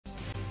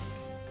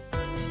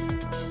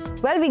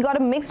Well, we got a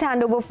mixed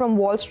handover from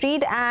Wall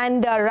Street,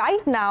 and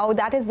right now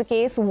that is the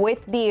case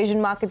with the Asian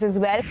markets as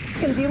well.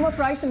 Consumer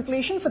price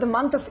inflation for the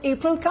month of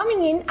April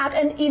coming in at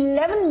an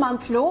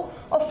 11-month low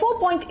of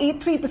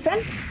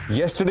 4.83%.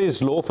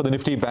 Yesterday's low for the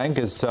Nifty Bank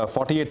is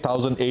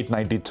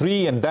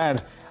 48,893, and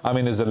that,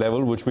 is a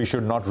level which we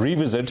should not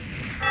revisit.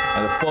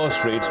 And the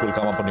first rates will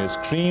come up on your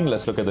screen.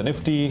 Let's look at the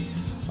Nifty.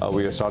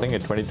 We are starting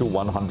at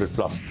 22,100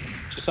 plus.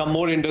 So some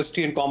more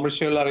industry and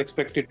commercial are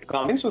expected to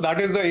come in. So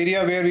that is the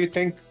area where we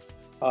think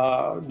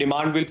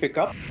demand will pick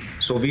up.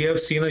 So we have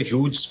seen a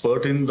huge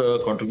spurt in the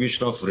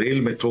contribution of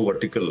rail metro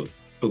vertical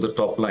to the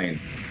top line.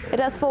 It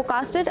has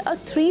forecasted a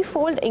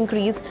threefold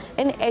increase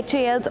in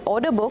HAL's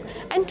order book,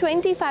 and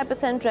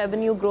 25%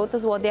 revenue growth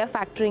is what they are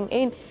factoring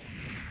in.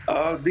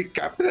 The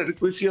capital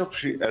adequacy of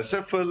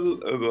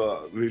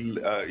SFL will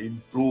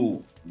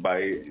improve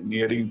by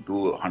nearing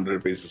to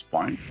 100 basis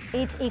points.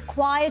 It's a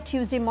quiet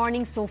Tuesday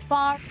morning so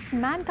far.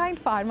 Mankind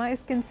Pharma is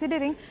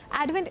considering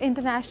Advent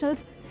International's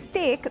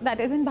stake, that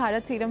is in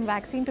Bharat Serum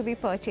vaccine, to be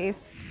purchased.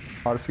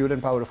 Our fuel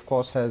and power, of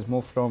course, has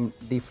moved from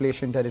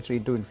deflation territory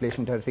to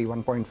inflation territory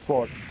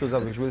 1.4. Those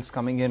are visuals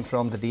coming in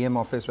from the DM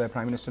office where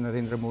Prime Minister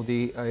Narendra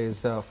Modi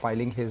is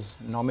filing his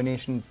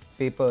nomination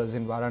papers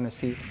in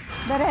Varanasi.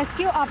 The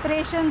rescue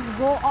operations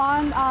go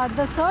on.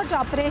 The search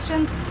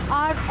operations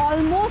are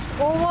almost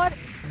over.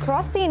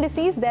 Across the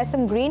indices, there's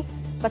some green,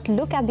 but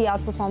look at the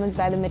outperformance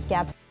by the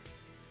mid-cap.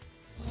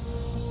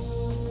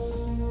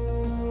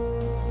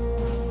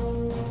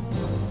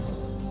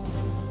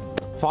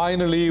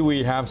 Finally,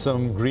 we have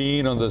some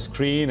green on the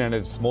screen, and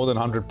it's more than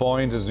 100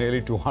 points. It's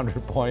nearly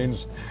 200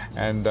 points,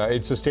 and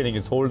it's sustaining,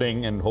 it's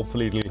holding, and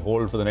hopefully it'll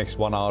hold for the next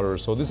 1 hour or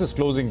so. This is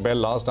closing bell,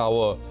 last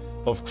hour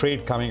of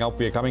trade coming up.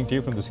 We are coming to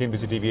you from the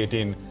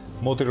CNBC-TV18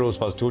 Motiro's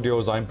First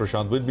Studios. I'm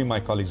Prashant. With me,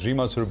 my colleagues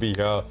Reema Surabhi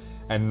here,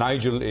 and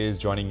Nigel is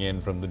joining in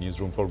from the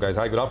newsroom floor. Guys,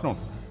 hi, good afternoon.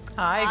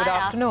 Hi, good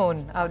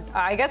afternoon.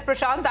 I guess,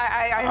 Prashant,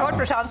 I heard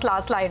Prashant's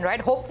last line, right?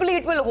 Hopefully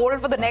it will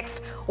hold for the next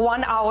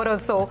 1 hour or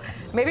so.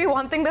 Maybe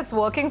one thing that's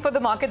working for the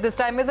market this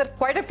time is that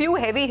quite a few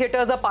heavy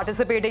hitters are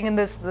participating in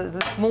this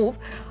move.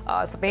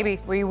 So maybe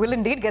we will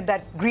indeed get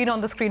that green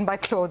on the screen by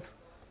close.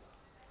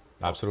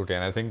 Absolutely.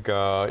 And I think,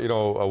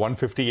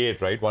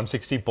 158, right?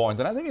 160 points.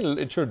 And I think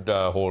it should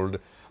hold.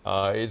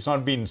 It's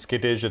not been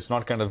skittish. It's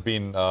not kind of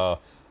been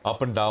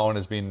up and down.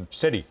 It's been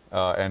steady.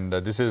 And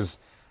this is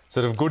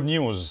sort of good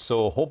news.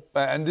 So hope,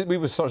 and we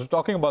were sort of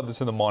talking about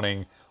this in the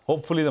morning.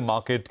 Hopefully the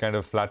market kind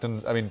of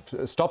flattens,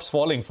 stops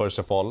falling first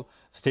of all,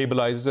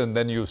 stabilizes, and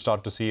then you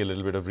start to see a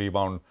little bit of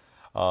rebound.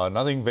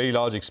 Nothing very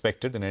large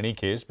expected in any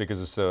case,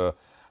 because it's,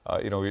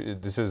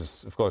 this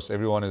is, of course,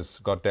 everyone has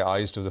got their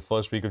eyes to the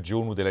first week of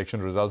June with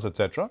election results,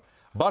 etc.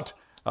 But,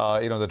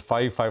 that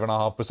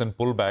 5.5%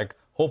 pullback,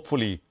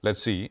 hopefully,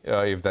 let's see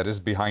if that is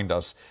behind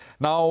us.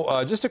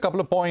 Now, just a couple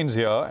of points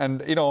here,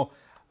 and,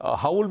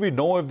 how will we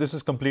know if this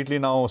is completely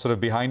now sort of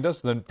behind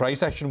us? Then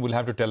price action will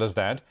have to tell us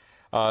that.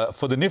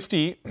 For the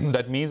Nifty,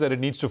 that means that it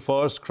needs to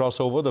first cross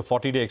over the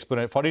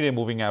 40-day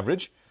moving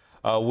average,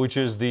 which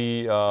is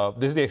this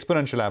is the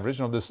exponential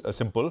average, not this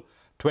simple,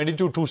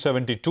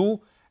 22,272,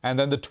 and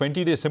then the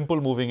 20-day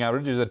simple moving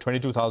average is at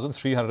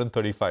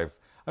 22,335.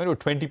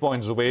 20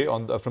 points away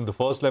from the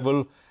first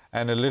level,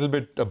 and a little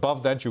bit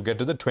above that, you get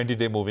to the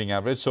 20-day moving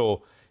average.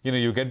 So,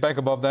 you get back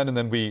above that, and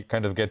then we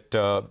kind of get,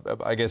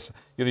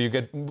 you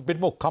get a bit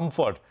more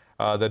comfort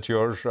that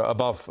you're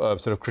above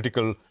sort of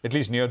critical, at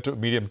least near to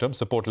medium-term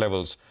support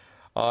levels.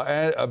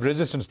 And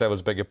resistance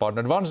levels, beg your pardon.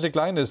 Advance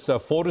decline is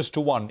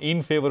 4:1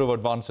 in favor of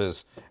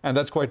advances, and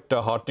that's quite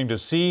heartening to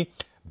see.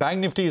 Bank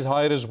Nifty is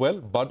higher as well,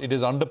 but it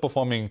is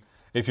underperforming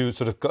if you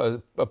sort of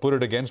put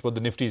it against what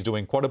the Nifty is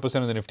doing.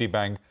 0.25% of the Nifty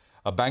Bank.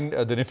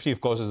 The Nifty,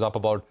 of course, is up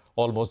about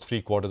almost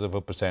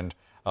 0.75%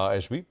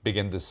 as we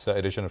begin this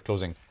edition of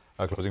Closing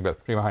Bell.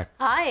 Reema, hi.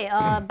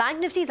 Hi. Bank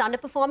Nifty is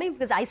underperforming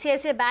because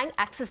ICICI Bank,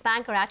 Axis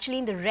Bank are actually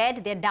in the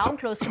red. They're down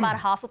close to about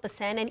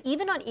 0.5%. And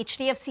even on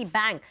HDFC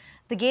Bank,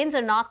 the gains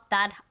are not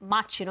that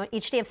much.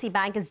 HDFC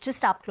Bank is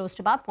just up close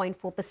to about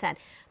 0.4%.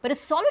 But a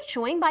solid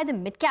showing by the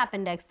mid-cap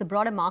index, the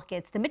broader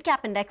markets. The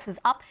mid-cap index is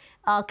up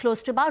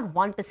close to about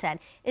 1%.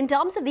 In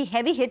terms of the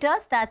heavy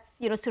hitters that,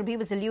 Surabhi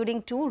was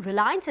alluding to,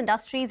 Reliance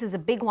Industries is a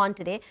big one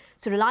today.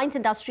 So Reliance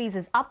Industries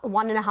is up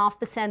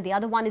 1.5%. The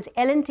other one is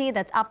L&T,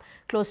 that's up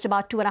close to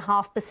about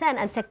 2.5%.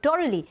 And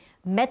sectorally,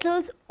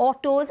 metals,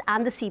 autos,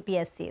 and the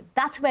CPSC.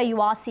 That's where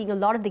you are seeing a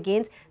lot of the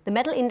gains. The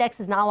metal index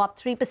is now up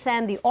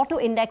 3%. The auto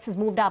index has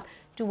moved up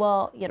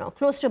to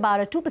close to about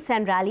a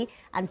 2% rally,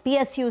 and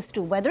PSUs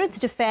too. Whether it's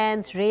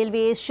defense,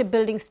 railways,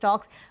 shipbuilding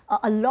stocks,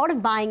 a lot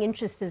of buying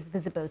interest is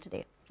visible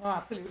today. Oh,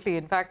 absolutely.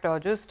 In fact,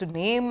 just to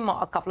name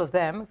a couple of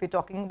them, if we're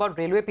talking about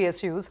railway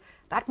PSUs,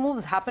 that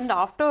move's happened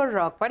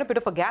after quite a bit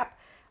of a gap.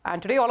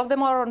 And today, all of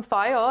them are on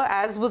fire,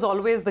 as was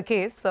always the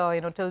case,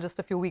 till just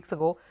a few weeks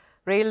ago.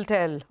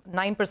 RailTel,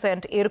 9%,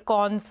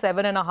 Ircon,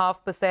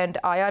 7.5%,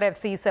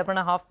 IRFC,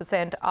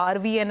 7.5%,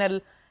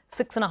 RVNL,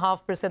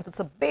 6.5%. It's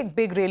a big,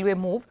 big railway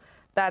move.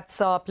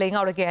 that's playing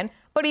out again.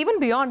 But even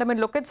beyond, I mean,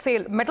 look at,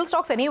 say, metal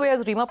stocks anyway,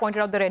 as Reema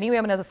pointed out there anyway.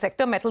 I mean, as a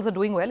sector, metals are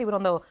doing well, even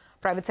on the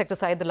private sector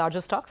side, the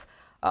larger stocks.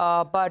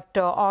 But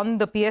on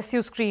the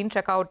PSU screen,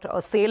 check out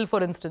SAIL,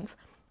 for instance,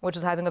 which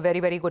is having a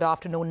very, very good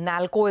afternoon.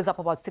 Nalco is up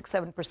about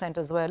 6-7%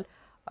 as well.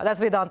 That's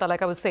Vedanta,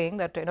 like I was saying,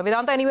 that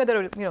Vedanta anyway,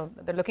 they're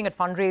looking at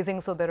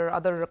fundraising, so there are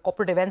other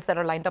corporate events that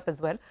are lined up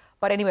as well.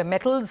 But anyway,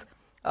 metals,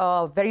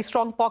 very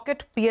strong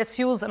pocket.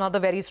 PSUs, another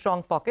very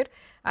strong pocket.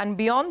 And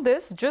beyond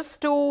this,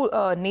 just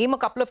to name a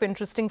couple of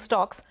interesting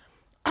stocks,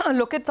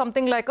 look at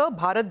something like a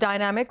Bharat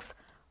Dynamics,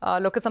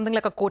 look at something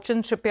like a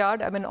Cochin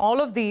Shipyard. I mean, all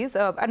of these.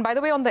 And by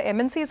the way, on the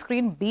MNC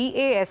screen,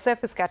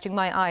 BASF is catching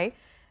my eye.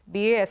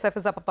 BASF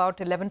is up about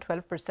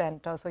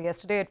 11-12%. So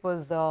yesterday it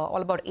was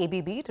all about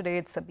ABB. Today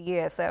it's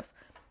BASF,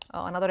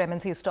 another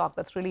MNC stock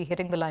that's really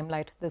hitting the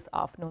limelight this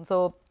afternoon.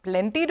 So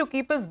plenty to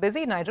keep us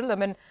busy, Nigel. I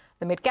mean,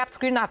 the mid-cap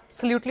screen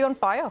absolutely on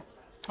fire.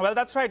 Well,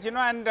 that's right,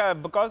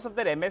 and because of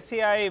that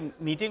MSCI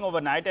meeting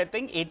overnight, I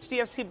think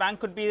HDFC Bank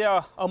could be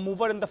a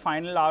mover in the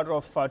final hour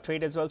of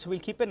trade as well. So we'll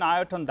keep an eye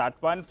out on that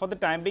one. For the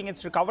time being,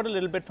 it's recovered a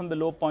little bit from the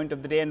low point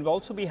of the day. And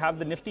also we have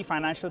the Nifty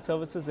Financial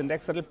Services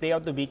Index that will play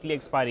out the weekly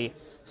expiry.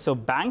 So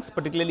banks,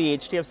 particularly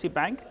HDFC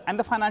Bank and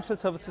the Financial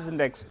Services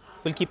Index,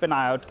 will keep an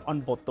eye out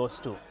on both those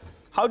two.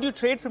 How do you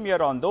trade from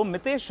here on, though?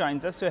 Mitesh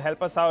joins us to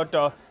help us out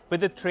with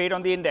the trade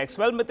on the index.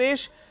 Well,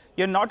 Mitesh,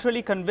 you're not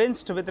really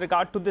convinced with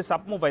regard to this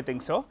up move, I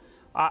think so.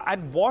 At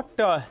what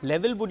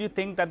level would you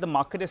think that the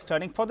market is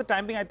turning? For the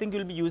time being, I think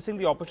you'll be using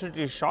the opportunity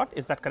to short.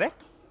 Is that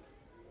correct?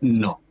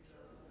 No.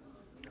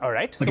 All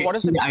right. Okay. So what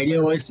is the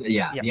idea was,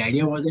 the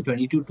idea was that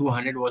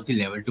 22,200 was the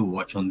level to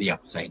watch on the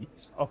upside.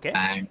 Okay.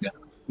 And,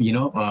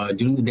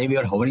 during the day, we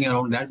were hovering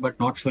around that, but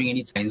not showing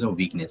any signs of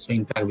weakness. So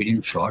in fact, we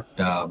didn't short.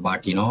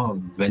 But,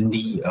 when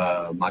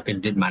the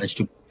market did manage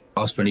to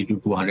cross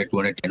 22,200,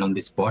 210 on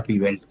the spot, we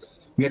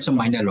had some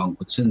minor long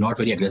positions, not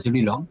very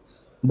aggressively long.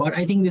 But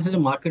I think this is a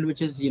market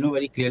which is,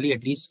 very clearly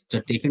at least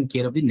taken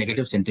care of the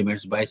negative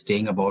sentiments by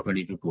staying above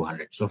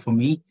 22,200. So for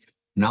me,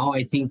 now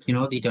I think,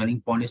 the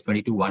turning point is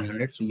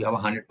 22,100. So you have a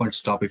 100-point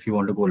stop if you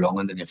want to go long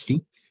on the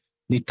Nifty.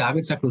 The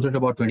targets are closer to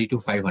about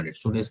 22,500.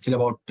 So there's still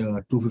about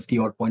 250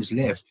 odd points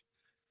left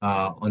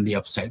on the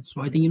upside.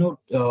 So I think,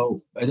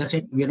 as I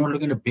said, we're not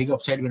looking at a big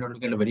upside. We're not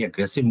looking at a very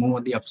aggressive move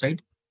on the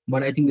upside.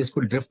 But I think this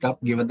could drift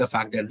up given the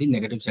fact that the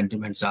negative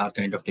sentiments are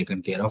kind of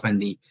taken care of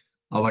and the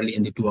hourly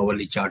and the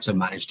 2-hourly charts have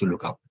managed to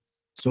look up.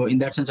 So in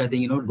that sense, I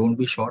think, don't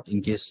be short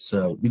in case,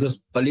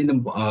 because early in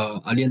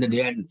the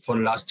day and for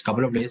the last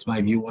couple of days,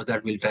 my view was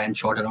that we'll try and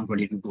short around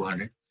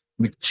 22,200,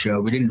 which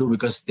we didn't do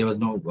because there was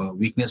no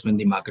weakness when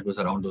the market was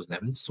around those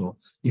levels. So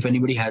if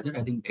anybody has it,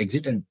 I think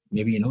exit and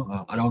maybe,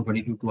 around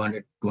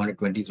 22,200,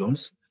 220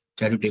 zones,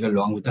 try to take a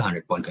long with a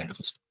 100-point kind of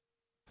a stock.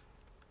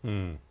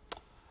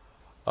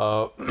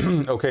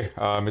 Okay,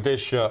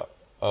 Mitesh,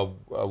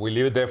 we'll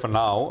leave it there for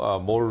now.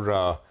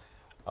 More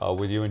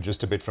with you in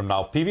just a bit from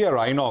now. PVR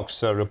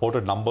Inox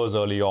reported numbers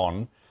early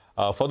on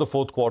for the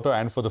fourth quarter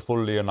and for the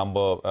full year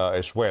number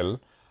as well.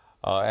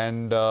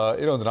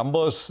 The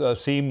numbers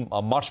seem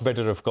much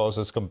better, of course,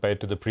 as compared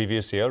to the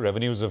previous year.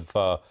 Revenues have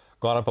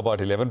gone up about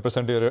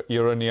 11%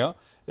 year on year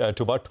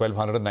to about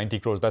 1,290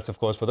 crores. That's, of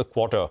course, for the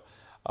quarter.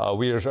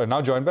 We are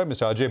now joined by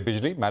Mr. Ajay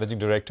Bijli, Managing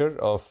Director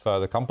of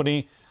the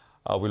company.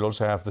 We'll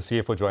also have the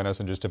CFO join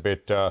us in just a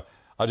bit.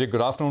 Ajay,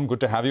 good afternoon. Good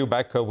to have you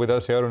back with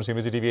us here on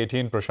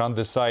CNBC-TV18. Prashant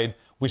this side.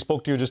 We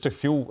spoke to you just a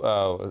few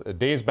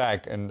days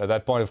back, and at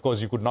that point, of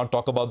course, you could not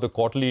talk about the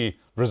quarterly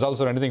results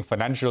or anything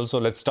financial. So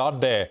let's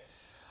start there.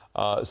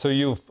 So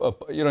you've,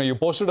 you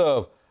posted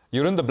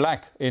you're in the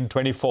black in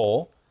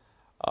 24.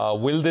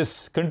 Will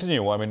this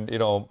continue? I mean,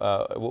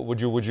 would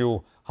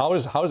you? How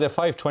is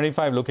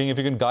FY25 looking? If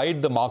you can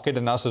guide the market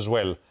and us as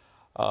well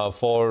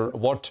for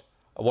what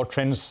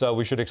trends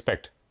we should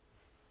expect.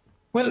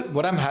 Well,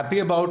 what I'm happy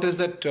about is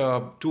that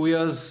 2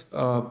 years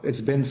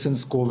it's been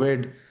since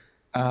COVID.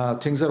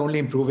 Things are only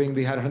improving.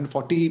 We had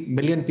 140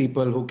 million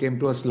people who came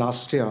to us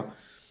last year.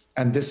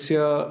 And this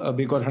year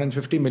we got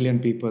 150 million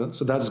people.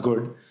 So that's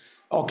good.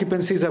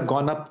 Occupancies have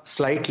gone up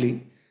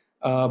slightly,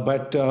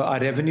 but our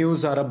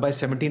revenues are up by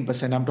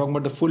 17%. I'm talking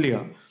about the full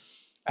year.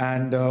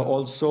 And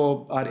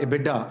also our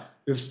EBITDA,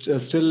 we've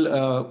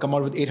still come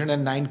out with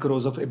 809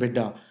 crores of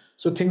EBITDA.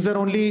 So things are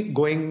only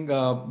going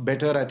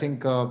better. I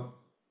think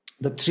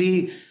the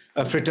three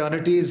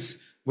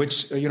fraternities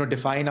which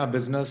define our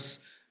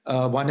business.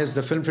 One is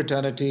the film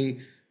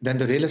fraternity, then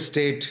the real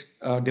estate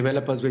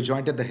developers. We're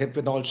joined at the hip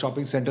with all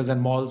shopping centers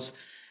and malls.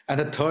 And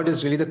the third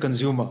is really the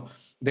consumer.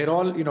 They're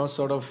all,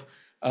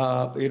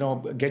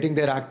 getting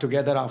their act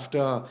together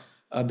after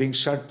being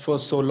shut for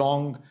so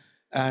long.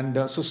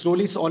 And so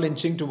slowly it's all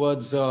inching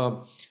towards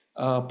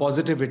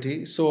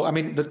positivity. So, I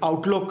mean, the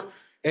outlook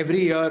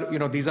every year,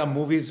 these are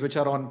movies which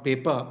are on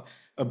paper.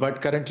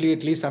 But currently,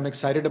 at least, I'm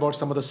excited about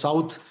some of the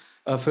South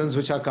films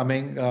which are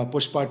coming.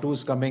 Pushpa 2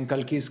 is coming,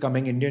 Kalki is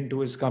coming, Indian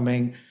 2 is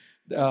coming.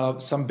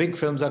 Some big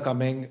films are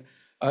coming.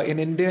 In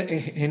India,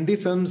 Hindi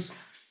films,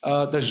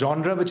 the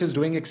genre which is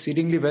doing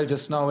exceedingly well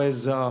just now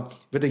is,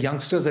 with the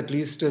youngsters at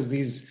least, is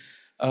these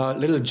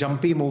little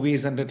jumpy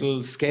movies and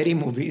little scary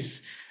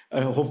movies.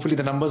 Hopefully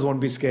the numbers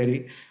won't be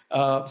scary.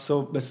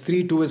 So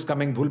Stree 2 is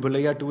coming, Bhool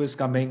Bhulaiya 2 is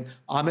coming.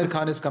 Amir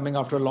Khan is coming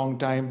after a long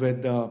time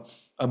with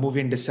a movie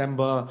in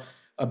December.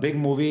 A big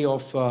movie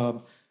of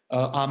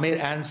Amir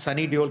and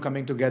Sunny Deol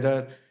coming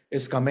together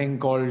is coming,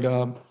 called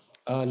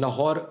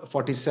Lahore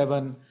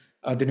 47.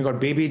 Then you got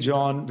Baby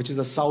John, which is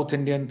a South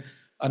Indian,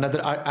 another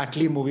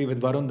Atlee movie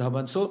with Varun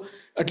Dhawan. So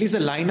at least the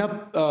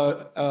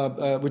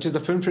lineup, which is the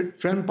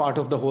film part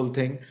of the whole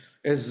thing,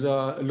 is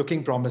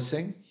looking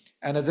promising.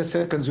 And as I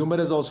said, consumer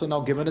has also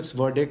now given its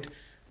verdict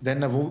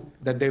then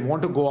that they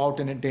want to go out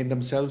and entertain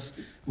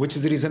themselves, which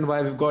is the reason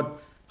why we've got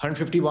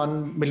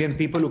 151 million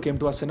people who came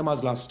to our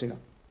cinemas last year.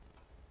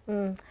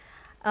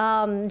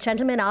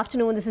 Gentlemen,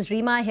 afternoon. This is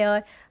Reema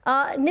here.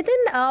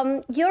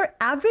 Nitin, your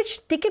average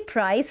ticket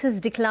price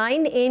has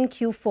declined in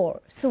Q4.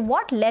 So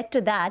what led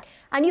to that?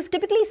 And you've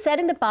typically said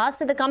in the past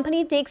that the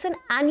company takes an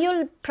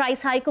annual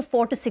price hike of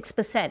 4 to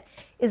 6%.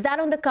 Is that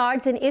on the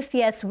cards? And if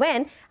yes,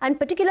 when? And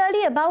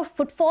particularly about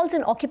footfalls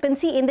and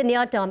occupancy in the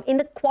near term, in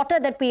the quarter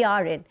that we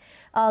are in.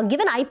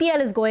 Given IPL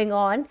is going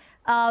on,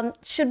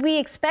 should we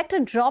expect a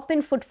drop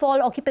in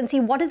footfall occupancy?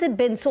 What has it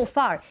been so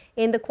far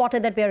in the quarter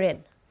that we're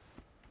in?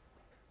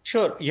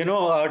 Sure.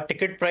 Our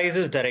ticket price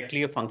is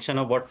directly a function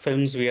of what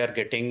films we are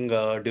getting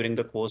during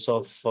the course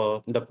of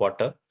the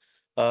quarter.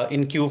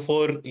 In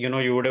Q4,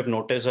 you would have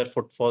noticed our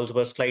footfalls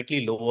were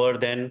slightly lower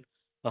than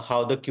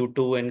how the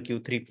Q2 and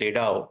Q3 played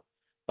out.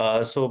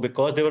 So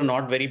because they were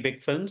not very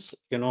big films,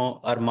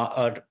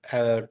 our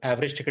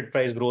average ticket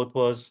price growth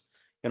was,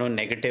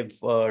 negative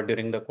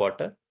during the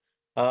quarter.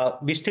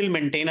 We still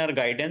maintain our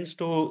guidance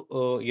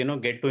to,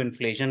 get to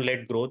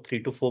inflation-led growth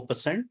 3 to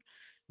 4%.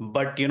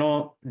 But,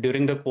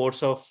 during the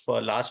course of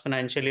last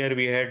financial year,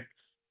 we had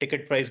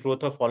ticket price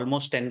growth of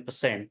almost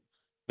 10%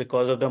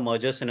 because of the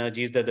merger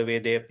synergies that the way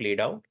they have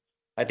played out.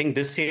 I think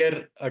this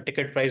year,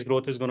 ticket price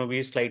growth is going to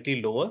be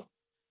slightly lower.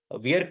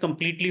 We are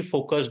completely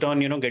focused on,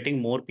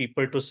 getting more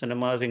people to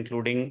cinemas,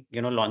 including,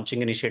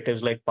 launching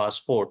initiatives like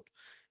Passport,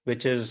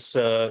 which is,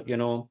 a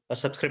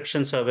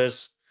subscription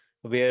service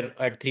where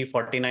at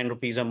 349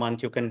 rupees a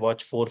month, you can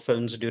watch 4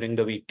 films during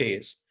the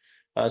weekdays.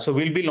 So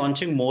we'll be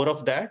launching more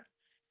of that.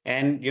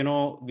 And,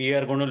 we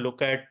are going to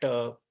look at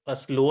a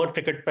slower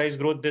ticket price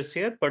growth this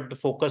year, but the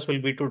focus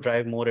will be to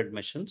drive more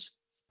admissions.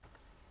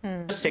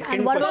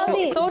 Second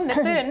question. So,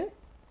 Nitin.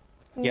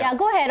 Yeah,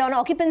 go ahead on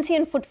occupancy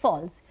and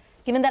footfalls,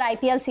 given that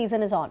IPL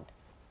season is on.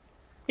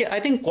 Yeah, I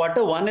think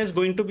quarter one is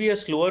going to be a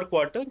slower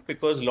quarter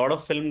because a lot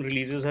of film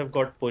releases have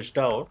got pushed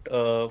out,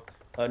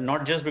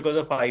 not just because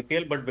of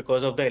IPL, but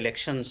because of the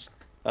elections,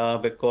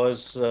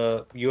 because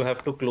you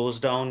have to close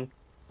down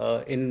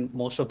in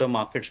most of the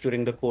markets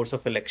during the course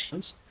of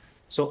elections.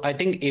 So I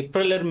think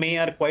April and May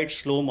are quite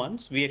slow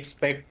months. We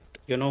expect,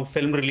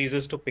 film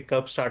releases to pick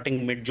up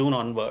starting mid-June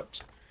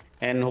onwards.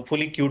 And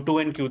hopefully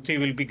Q2 and Q3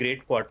 will be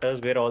great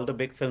quarters where all the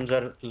big films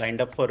are lined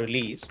up for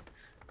release.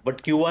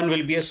 But Q1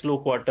 will be a slow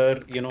quarter,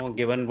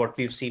 given what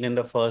we've seen in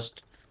the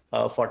first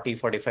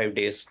 40-45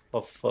 days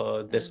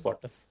of this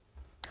quarter.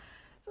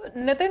 So,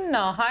 Nitin,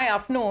 hi,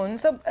 afternoon.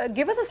 So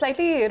give us a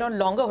slightly,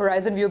 longer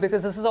horizon view,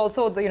 because this is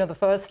also the, the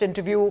first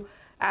interview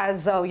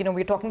as,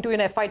 we're talking to you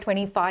in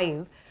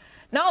FY25.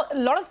 Now, a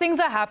lot of things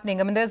are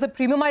happening. I mean, there's a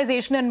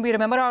premiumization, and we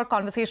remember our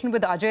conversation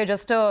with Ajay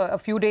just a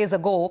few days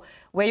ago,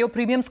 where your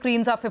premium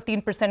screens are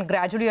 15%.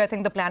 Gradually, I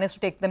think the plan is to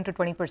take them to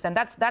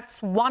 20%.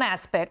 That's one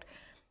aspect.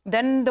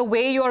 Then the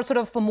way you're sort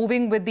of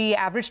moving with the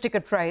average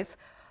ticket price,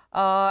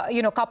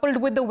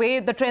 coupled with the way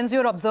the trends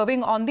you're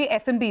observing on the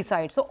F&B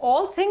side. So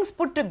all things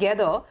put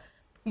together,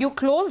 you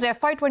closed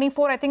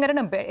FY24, I think, at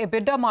an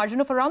EBITDA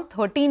margin of around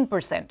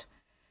 13%.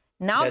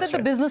 Now that the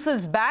business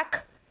is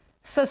back,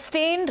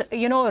 sustained,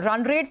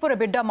 run rate for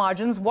EBITDA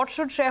margins, what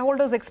should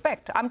shareholders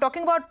expect? I'm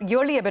talking about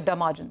yearly EBITDA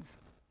margins.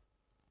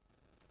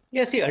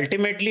 Yeah, see,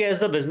 ultimately, as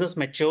the business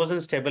matures and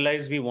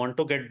stabilizes, we want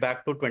to get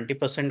back to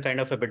 20% kind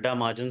of EBITDA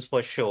margins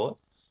for sure.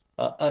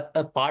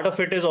 A part of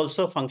it is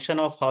also a function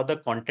of how the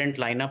content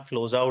lineup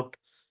flows out,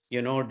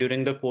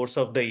 during the course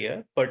of the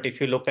year. But if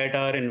you look at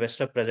our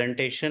investor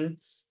presentation,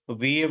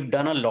 we have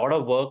done a lot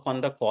of work on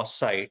the cost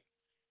side.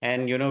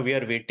 And, we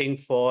are waiting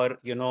for,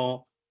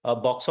 a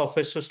box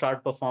office to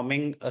start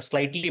performing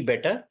slightly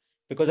better,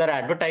 because our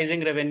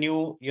advertising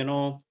revenue,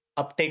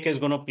 uptake is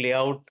going to play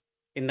out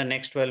in the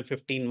next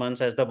 12-15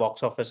 months as the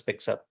box office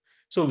picks up.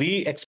 So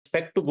we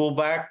expect to go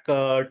back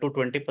to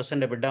 20%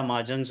 EBITDA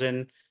margins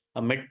in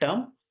a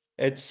midterm.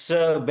 It's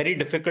very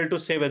difficult to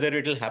say whether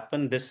it will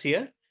happen this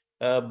year,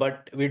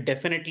 but we're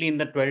definitely in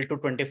the 12 to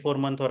 24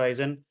 month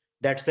horizon.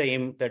 That's the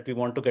aim, that we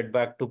want to get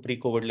back to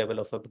pre-COVID level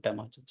of EBITDA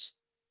margins.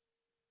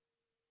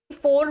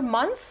 4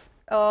 months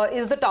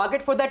is the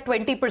target for that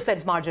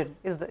 20% margin.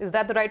 Is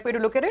that the right way to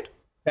look at it?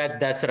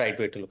 That's the right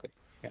way to look at it.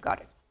 Yeah.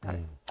 Got it.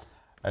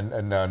 And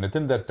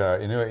Nitin, that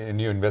in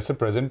your investor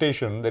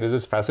presentation, there is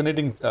this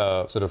fascinating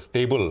sort of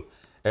table,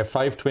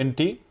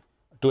 F520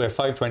 to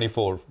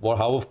F524,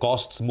 how have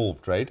costs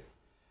moved, right?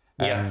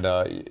 And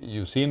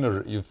you've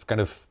seen, you've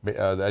kind of,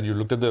 you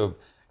looked at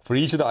for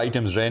each of the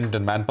items, rent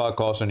and manpower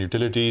costs and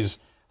utilities,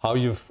 how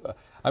you've...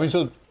 I mean,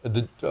 so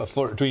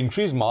to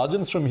increase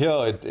margins from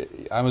here,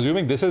 I'm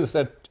assuming this is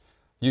that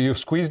you've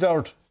squeezed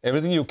out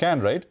everything you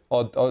can, right?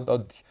 Or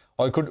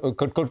help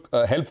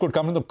could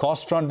come from the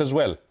cost front as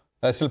well.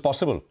 That's still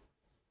possible.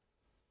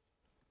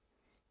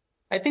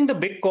 I think the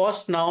big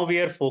cost now we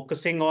are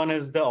focusing on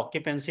is the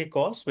occupancy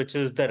cost, which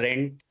is the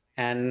rent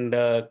and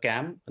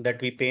CAM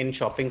that we pay in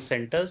shopping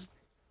centers.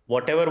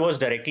 Whatever was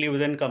directly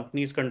within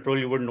company's control,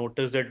 you would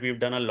notice that we've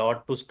done a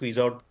lot to squeeze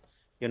out,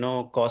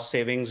 cost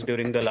savings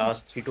during the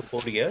last 3 to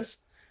 4 years.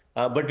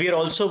 But we are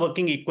also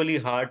working equally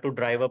hard to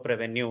drive up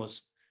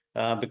revenues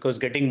because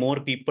getting more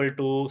people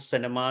to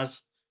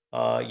cinemas,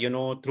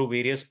 through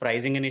various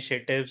pricing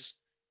initiatives,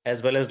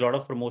 as well as a lot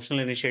of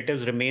promotional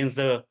initiatives remains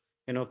the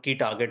key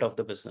target of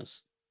the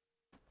business.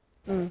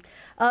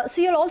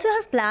 So you'll also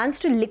have plans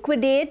to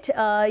liquidate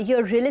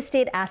your real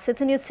estate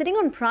assets, and you're sitting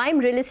on prime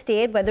real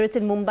estate, whether it's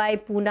in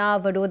Mumbai,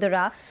 Pune,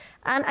 Vadodara,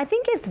 and I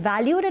think it's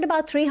valued at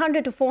about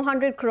 300 to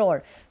 400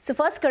 crore. So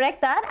first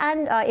correct that,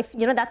 and if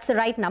that's the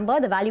right number,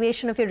 the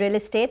valuation of your real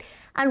estate,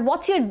 and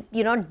what's your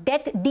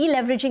debt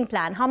deleveraging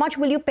plan? How much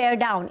will you pare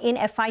down in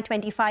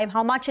FY25?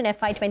 How much in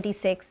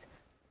FY26?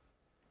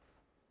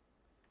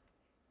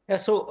 Yeah,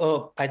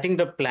 so I think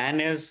the plan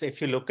is, if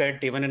you look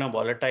at even in a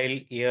volatile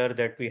year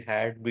that we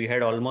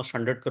had almost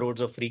 100 crores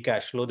of free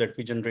cash flow that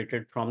we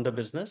generated from the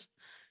business.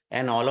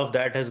 And all of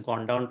that has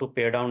gone down to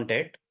pay down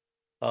debt.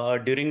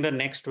 During the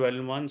next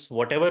 12 months,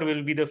 whatever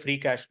will be the free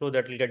cash flow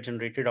that will get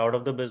generated out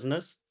of the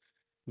business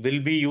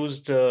will be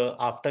used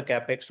after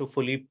CapEx to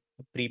fully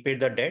prepay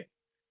the debt.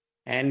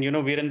 And,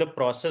 we're in the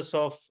process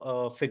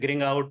of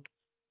figuring out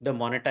the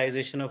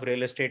monetization of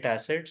real estate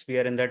assets. We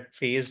are in that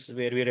phase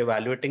where we're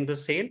evaluating the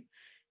sale.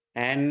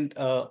 And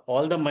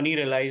all the money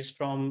realized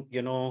from,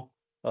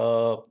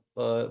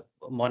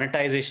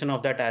 monetization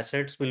of that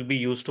assets will be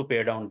used to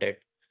pay down debt.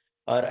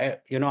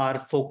 Our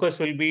focus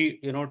will be,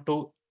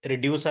 to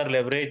reduce our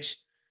leverage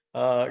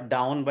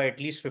down by at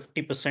least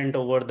 50%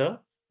 over the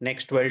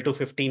next 12 to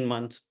 15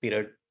 months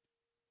period.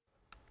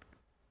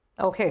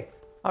 Okay.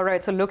 All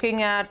right. So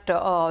looking at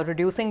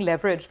reducing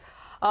leverage.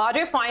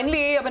 Ajay,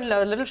 finally, I mean,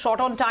 a little short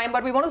on time,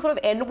 but we want to sort of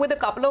end with a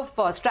couple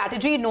of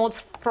strategy notes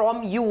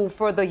from you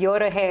for the year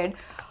ahead.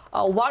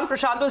 One,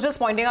 Prashant was just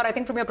pointing out, I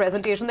think, from your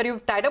presentation that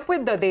you've tied up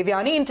with the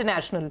Devyani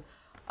International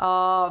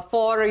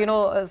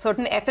for,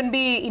 certain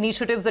F&B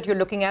initiatives that you're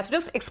looking at. So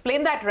just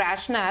explain that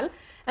rationale.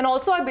 And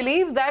also, I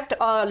believe that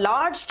a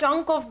large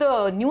chunk of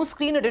the new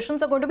screen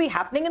additions are going to be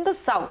happening in the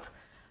south.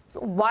 So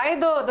why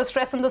the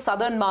stress in the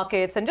southern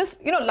markets and just,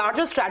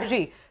 larger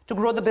strategy to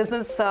grow the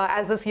business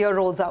as this year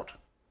rolls out?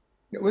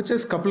 Which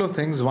is a couple of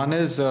things. One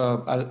is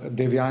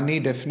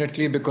Devyani,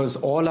 definitely, because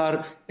all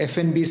our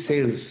F&B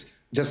sales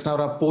just now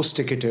are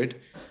post-ticketed.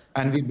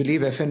 And we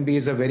believe F&B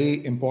is a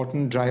very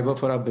important driver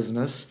for our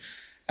business.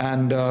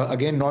 And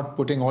again, not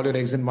putting all your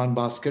eggs in one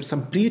basket.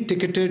 Some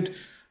pre-ticketed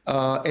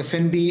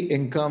F&B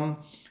income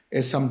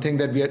is something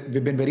that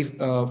we've been very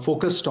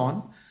focused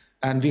on.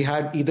 And we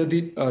had either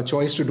the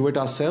choice to do it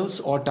ourselves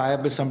or tie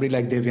up with somebody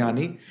like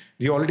Devyani.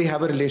 We already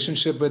have a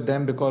relationship with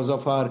them because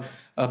of our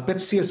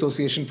Pepsi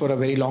association for a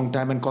very long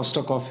time and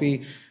Costa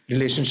Coffee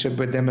relationship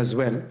with them as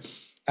well.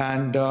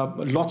 And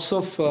lots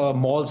of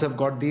malls have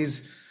got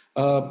these,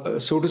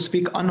 so to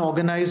speak,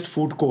 unorganized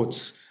food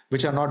courts,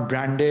 which are not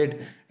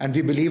branded. And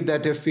we believe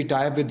that if we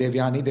tie up with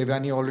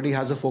Devyani already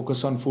has a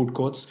focus on food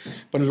courts,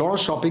 but a lot of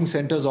shopping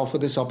centers offer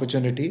this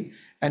opportunity,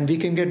 and we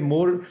can get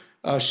more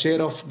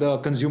share of the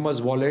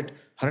consumer's wallet.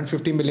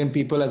 150 million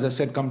people, as I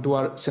said, come to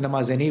our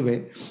cinemas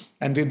anyway.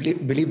 And we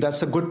believe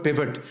that's a good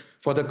pivot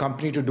for the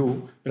company to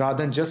do,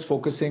 rather than just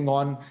focusing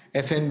on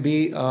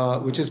F&B,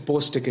 which is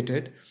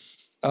post-ticketed.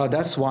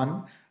 That's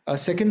one.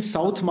 Second,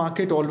 South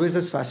market always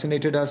has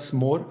fascinated us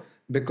more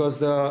because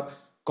the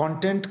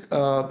content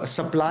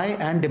supply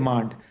and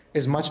demand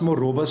is much more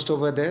robust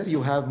over there.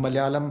 You have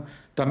Malayalam,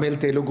 Tamil,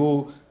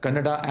 Telugu,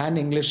 Kannada and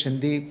English,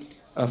 Hindi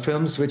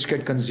films which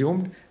get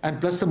consumed.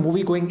 And plus the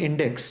movie-going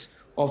index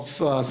of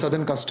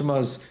southern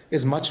customers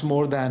is much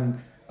more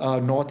than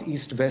north,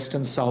 east, west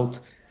and south.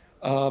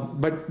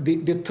 But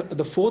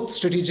the fourth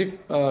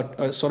strategic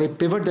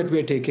pivot that we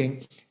are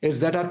taking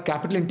is that our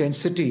capital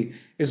intensity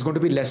is going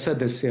to be lesser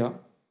this year.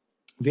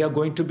 We are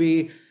going to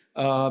be,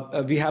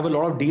 we have a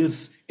lot of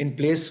deals in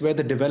place where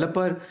the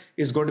developer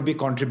is going to be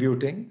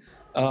contributing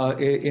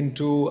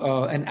into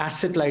an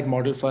asset-light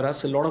model for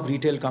us. A lot of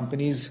retail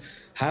companies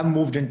have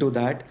moved into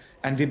that,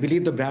 and we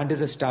believe the brand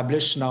is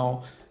established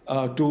now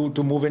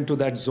to move into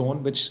that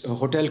zone, which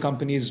hotel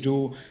companies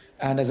do.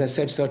 And as I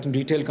said, certain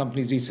retail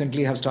companies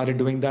recently have started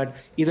doing that,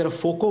 either a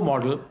FOCO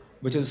model,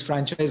 which is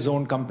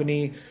franchise-owned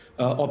company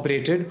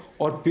operated,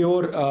 or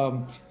pure,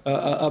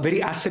 a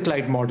very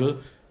asset-light model,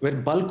 where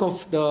bulk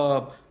of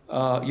the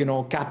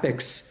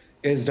capex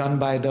is done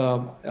by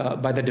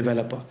the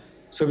developer.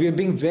 So we are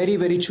being very,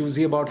 very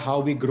choosy about how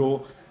we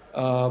grow,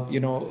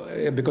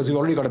 because we've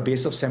already got a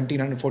base of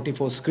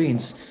 1,744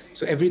 screens.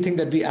 So everything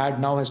that we add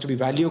now has to be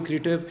value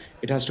creative.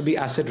 It has to be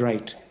asset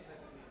right.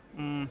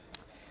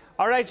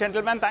 All right,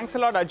 gentlemen, thanks a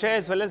lot, Ajay,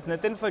 as well as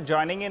Nitin, for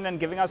joining in and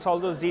giving us all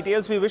those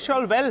details. We wish you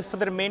all well for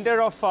the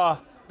remainder of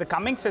the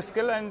coming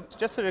fiscal, and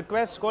just a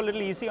request, go a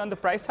little easy on the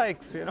price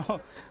hikes.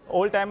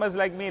 Old timers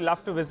like me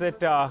love to visit,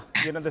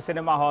 the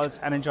cinema halls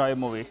and enjoy a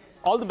movie.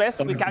 All the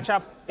best. We catch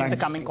up in the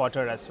coming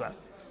quarter as well.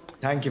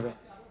 Thank you.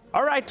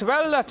 All right,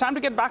 well, time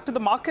to get back to the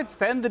markets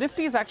then. The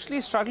Nifty is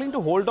actually struggling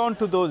to hold on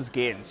to those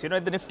gains.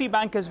 The Nifty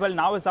Bank as well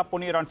now is up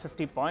only around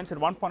 50 points. At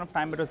one point of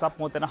time, it was up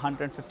more than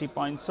 150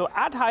 points. So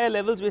at higher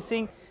levels, we're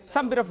seeing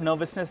some bit of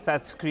nervousness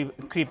that's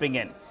creeping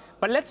in.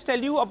 But let's tell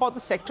you about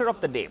the sector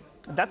of the day.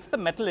 That's the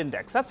metal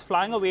index. That's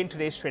flying away in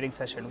today's trading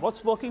session.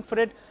 What's working for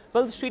it?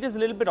 Well, the street is a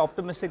little bit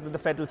optimistic that the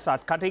Fed will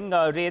start cutting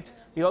rates.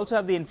 We also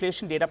have the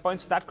inflation data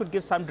points, so that could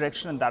give some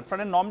direction on that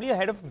front. And normally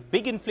ahead of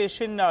big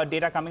inflation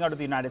data coming out of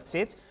the United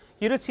States,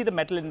 you did see the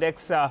metal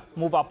index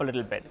move up a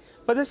little bit.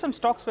 But there's some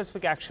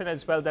stock-specific action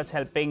as well that's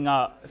helping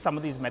some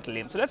of these metal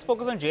names. So let's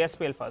focus on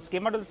JSPL first.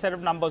 Came out with a set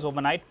of numbers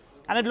overnight,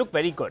 and it looked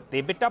very good.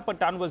 The EBITDA per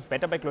ton was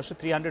better by close to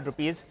 300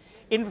 rupees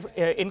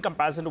in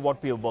comparison to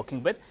what we were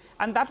working with.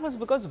 And that was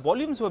because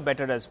volumes were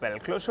better as well.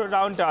 Close to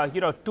around,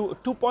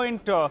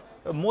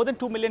 more than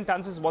 2 million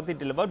tons is what they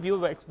delivered. We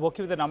were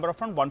working with a number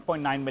of around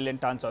 1.9 million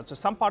tons. So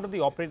some part of the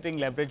operating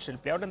leverage will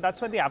play out, and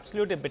that's why the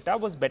absolute EBITDA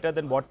was better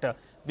than what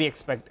we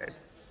expected.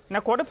 Now,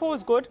 quarter 4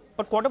 was good,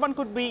 but quarter 1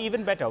 could be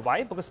even better.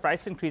 Why? Because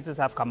price increases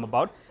have come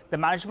about. The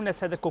management has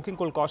said that coking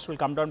coal costs will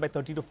come down by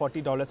 $30 to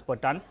 $40 per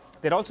ton.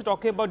 They're also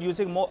talking about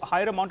using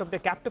higher amount of their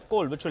captive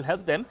coal, which will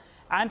help them.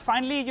 And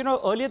finally,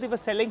 earlier they were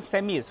selling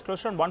semis.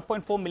 Close to around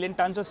 1.4 million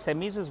tons of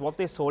semis is what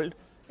they sold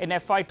in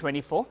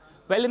FY24.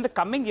 Well, in the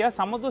coming year,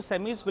 some of those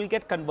semis will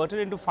get converted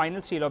into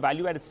final steel or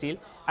value-added steel,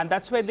 and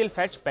that's where they'll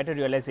fetch better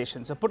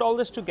realization. So put all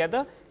this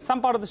together, some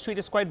part of the street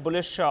is quite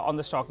bullish on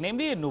the stock,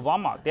 namely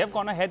Nuvama. They have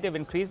gone ahead, they've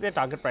increased their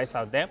target price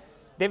out there.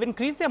 They've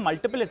increased their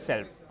multiple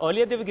itself.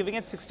 Earlier, they were giving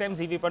it 6 times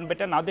EV per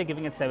EBITDA, now they're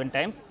giving it 7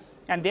 times.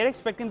 And they're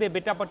expecting their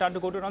EBITDA per ton to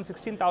go to around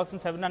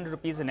 16,700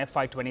 rupees in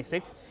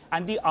FY26,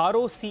 and the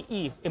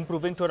ROCE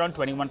improving to around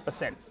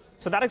 21%.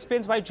 So that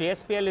explains why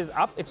JSPL is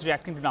up, it's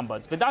reacting to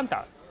numbers.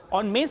 Vedanta.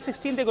 On May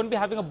 16th, they're going to be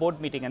having a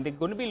board meeting, and they're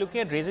going to be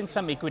looking at raising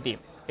some equity.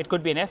 It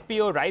could be an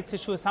FPO, rights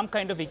issue, some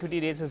kind of equity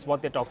raise is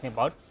what they're talking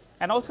about.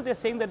 And also they're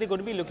saying that they're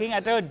going to be looking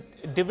at a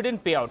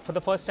dividend payout for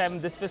the first time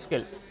in this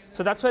fiscal.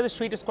 So that's why the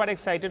street is quite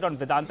excited on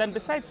Vedanta. And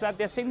besides that,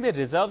 they're saying the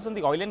reserves on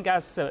the oil and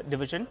gas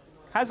division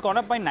has gone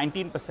up by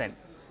 19%.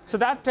 So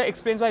that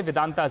explains why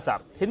Vedanta is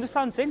up.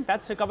 Hindustan Zinc,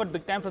 that's recovered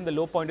big time from the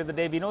low point of the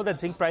day. We know that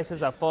zinc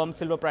prices are firm,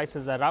 silver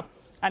prices are up,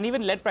 and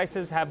even lead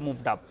prices have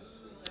moved up.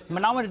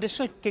 But now an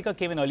additional kicker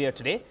came in earlier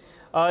today.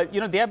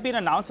 They have been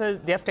announced as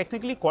they have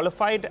technically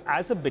qualified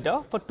as a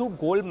bidder for 2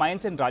 gold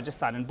mines in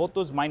Rajasthan, and both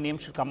those mine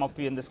names should come up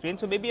for you on the screen.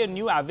 So maybe a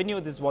new avenue,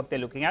 this is what they're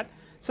looking at.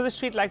 So the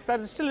street likes that.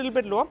 It's still a little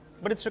bit lower,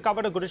 but it's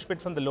recovered a goodish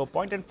bit from the low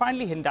point. And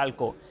finally,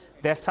 Hindalco,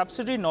 their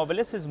subsidiary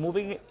Novelis is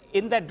moving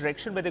in that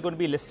direction where they're going to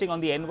be listing on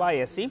the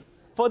NYSE.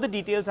 Further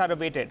details are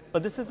awaited,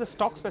 but this is the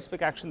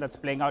stock-specific action that's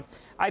playing out.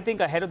 I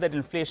think ahead of that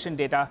inflation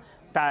data,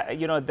 that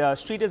the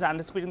street is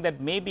anticipating that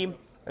maybe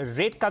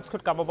rate cuts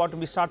could come about and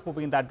we start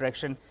moving in that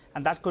direction,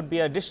 and that could be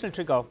an additional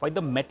trigger why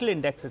the metal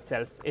index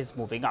itself is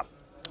moving up.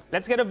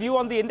 Let's get a view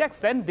on the index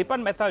then.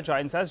 Dipan Mehta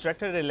joins us,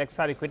 Director at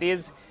Alexa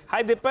Equities.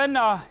 Hi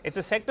Dipan, it's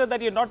a sector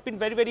that you've not been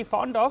very, very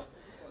fond of,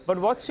 but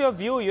what's your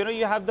view?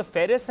 You have the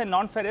ferrous and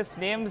non-ferrous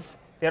names,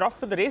 they're off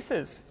to the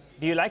races.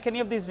 Do you like any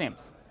of these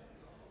names?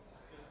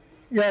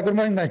 Yeah, good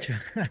morning, Nacho.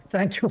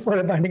 Thank you for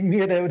reminding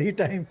me at every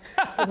time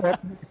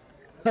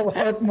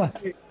about my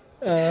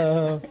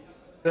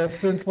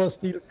preference for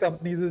steel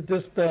companies. Is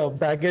just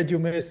baggage, you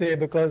may say,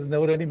 because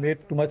never really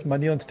made too much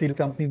money on steel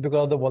companies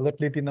because of the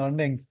volatility in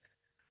earnings.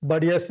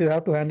 But yes, you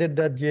have to hand it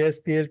that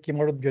JSPL came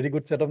out with a very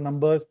good set of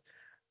numbers,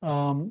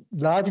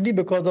 largely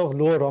because of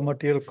lower raw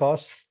material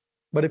costs.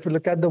 But if you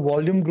look at the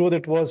volume growth,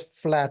 it was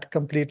flat,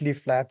 completely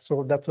flat.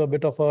 So that's a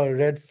bit of a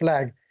red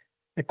flag,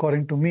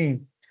 according to me.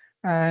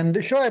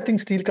 And sure, I think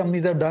steel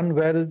companies have done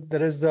well.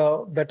 There is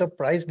a better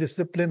price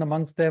discipline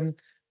amongst them.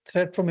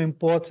 Threat from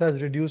imports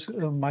has reduced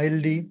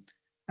mildly.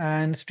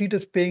 And street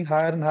is paying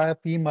higher and higher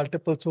P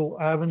multiples. So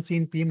I haven't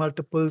seen P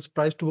multiples,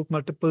 price to book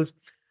multiples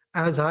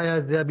as high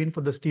as they have been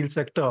for the steel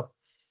sector.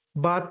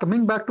 But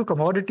coming back to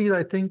commodities,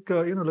 I think,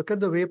 look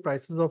at the way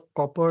prices of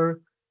copper,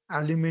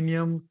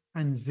 aluminium,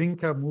 and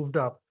zinc have moved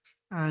up.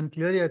 And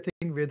clearly, I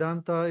think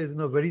Vedanta is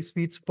in a very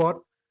sweet spot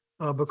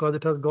because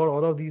it has got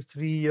all of these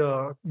 3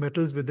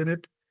 metals within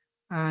it.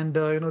 And,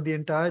 the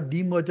entire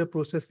demerger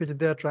process which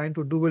they are trying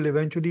to do will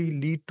eventually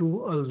lead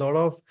to a lot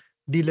of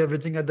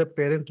deleveraging at the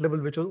parent level,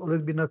 which has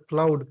always been a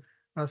cloud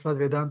as far as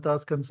Vedanta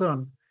is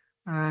concerned.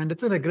 And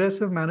it's an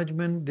aggressive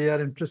management. They are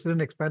interested in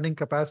expanding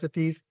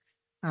capacities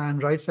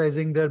and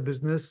right-sizing their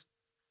business.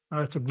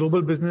 It's a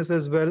global business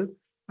as well.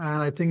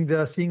 And I think they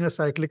are seeing a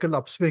cyclical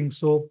upswing.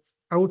 So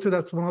I would say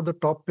that's one of the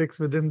top picks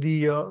within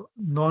the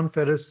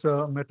non-ferrous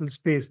metal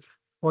space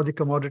or the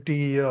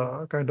commodity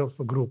kind of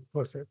group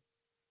per se.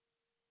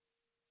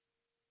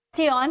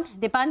 Stay on.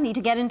 Dipan, need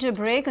to get into a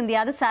break. On the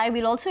other side,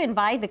 we'll also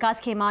invite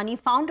Vikas Khemani,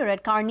 founder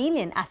at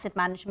Carnelian Asset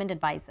Management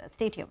Advisors.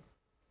 Stay tuned.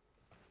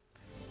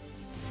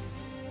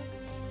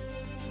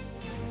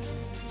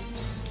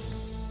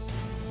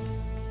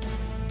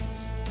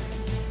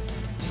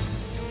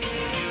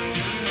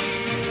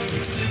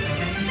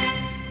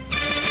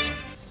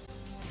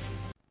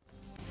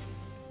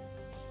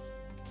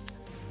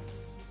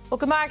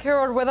 Welcome back.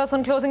 Here with us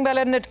on Closing Bell,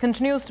 and it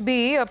continues to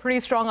be a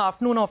pretty strong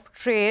afternoon of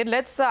trade.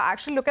 Let's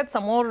actually look at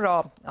some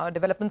more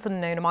developments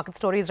in market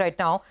stories right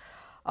now.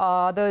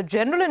 The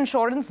general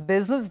insurance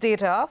business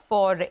data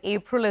for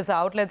April is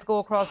out. Let's go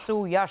across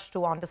to Yash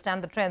to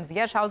understand the trends.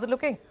 Yash, how's it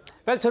looking?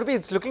 Well, Surabhi,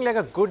 it's looking like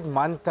a good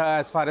month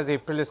as far as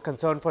April is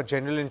concerned for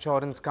general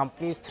insurance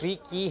companies. Three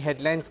key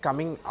headlines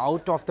coming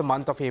out of the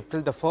month of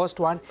April. The first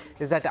one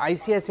is that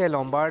ICICI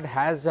Lombard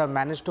has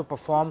managed to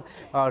perform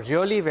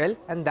really well,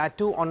 and that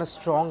too on a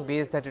strong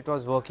base that it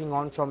was working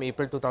on from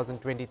April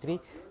 2023.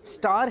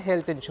 Star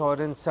Health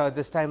Insurance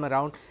this time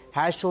around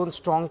has shown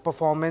strong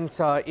performance.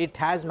 It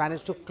has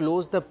managed to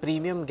close the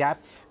premium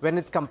gap when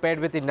it's compared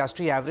with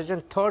industry average.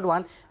 And third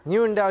one,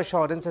 New India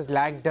Assurance has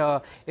lagged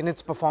in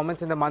its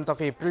performance in the month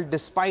of April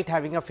despite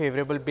having a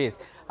favorable base.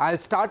 I'll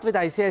start with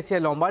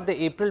ICICI Lombard.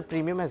 The April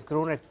premium has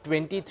grown at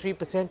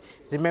 23%.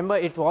 Remember,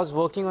 it was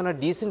working on a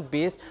decent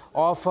base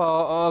of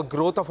a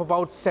growth of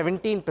about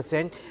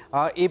 17%.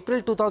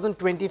 April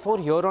 2024,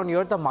 year on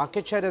year, the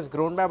market share has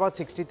grown by about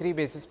 63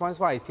 basis points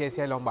for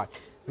ICICI Lombard.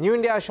 New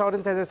India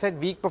Assurance, as I said,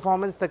 weak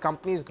performance. The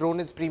company has grown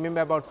its premium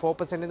by about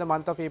 4% in the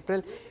month of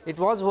April. It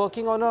was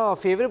working on a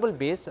favorable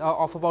base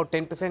of about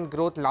 10%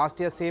 growth last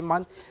year, same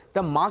month.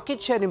 The market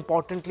share,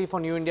 importantly for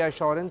New India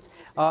Assurance,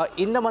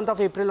 in the month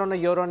of April on a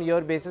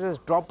year-on-year basis has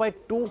dropped by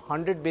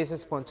 200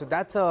 basis points. So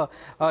that's a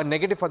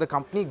negative for the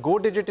company. Go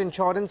Digit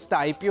Insurance, the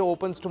IPO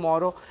opens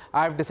tomorrow.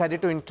 I've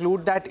decided to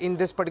include that in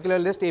this particular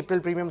list. April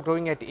premium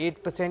growing at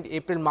 8%.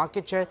 April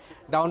market share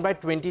down by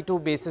 22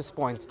 basis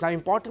points. Now,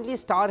 importantly,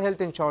 Star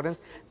Health Insurance,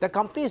 the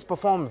company has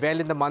performed well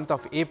in the month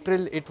of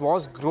April. It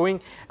was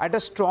growing at a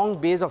strong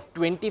base of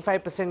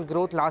 25%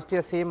 growth last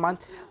year, same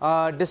month.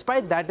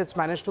 Despite that, it's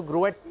managed to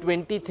grow at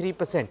 23%.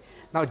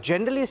 Now,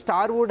 generally,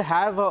 Star would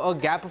have a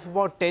gap of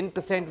about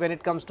 10% when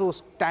it comes to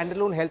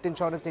standalone health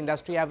insurance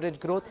industry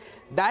average growth.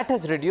 That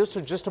has reduced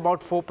to just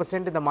about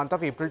 4% in the month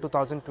of April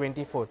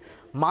 2024.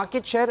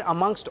 Market share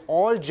amongst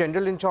all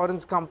general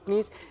insurance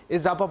companies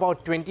is up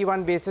about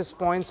 21 basis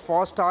points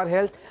for Star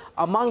Health.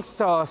 Amongst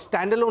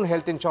standalone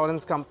health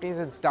insurance companies,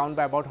 it's down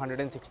by about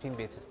 116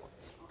 basis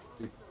points.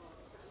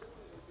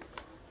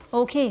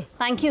 Okay,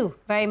 thank you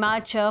very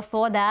much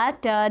for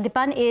that.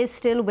 Dipan is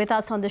still with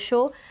us on the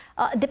show.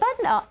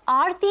 Dipan,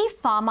 Aarti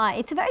Pharma,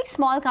 it's a very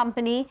small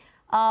company,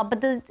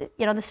 but the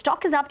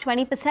stock is up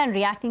 20%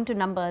 reacting to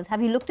numbers.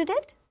 Have you looked at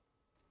it?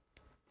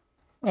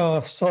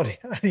 Sorry,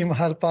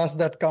 I'll pass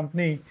that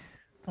company.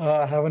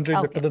 I haven't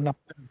really looked at the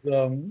numbers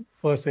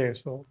per se.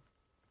 So,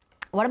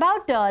 what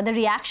about the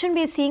reaction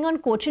we're seeing on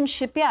Cochin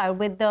Shipyard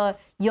with the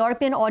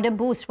European order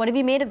boost? What have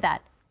you made of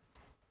that?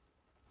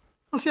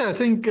 See, I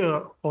think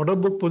order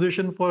book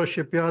position for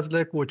shipyards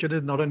like Cochin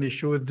is not an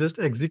issue. It's just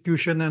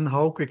execution and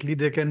how quickly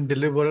they can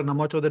deliver and how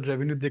much of that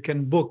revenue they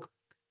can book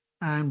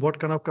and what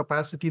kind of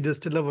capacity they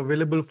still have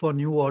available for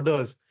new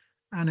orders.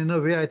 And in a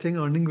way, I think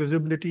earning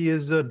visibility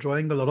is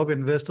drawing a lot of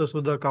investors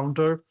to the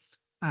counter.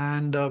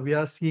 And we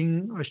are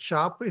seeing a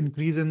sharp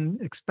increase in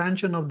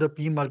expansion of the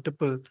P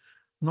multiple.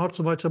 Not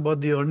so much about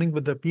the earning,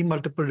 but the P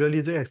multiple really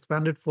is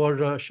expanded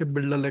for a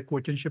shipbuilder like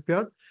Cochin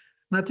Shipyard.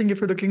 And I think if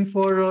you're looking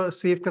for a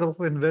safe kind of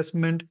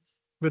investment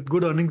with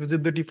good earning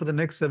visibility for the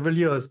next several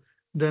years,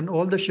 then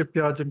all the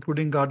shipyards,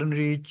 including Garden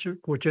Reach,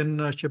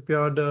 Cochin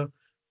Shipyard,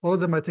 all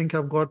of them, I think,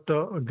 have got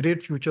a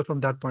great future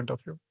from that point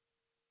of view.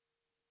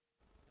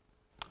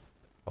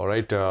 All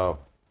right. Dipan,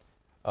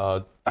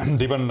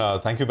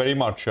 thank you very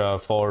much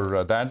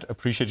for that.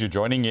 Appreciate you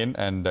joining in,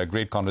 and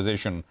great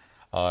conversation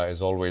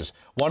as always.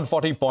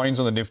 140 points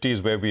on the Nifty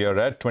is where we are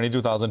at,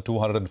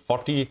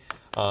 22,240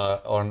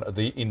 on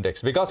the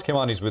index. Vikas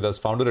Khemani is with us,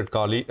 founder at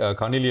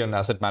Carnelian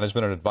Asset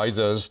Management and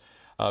Advisors.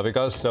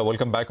 Vikas,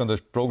 welcome back on the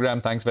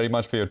program. Thanks very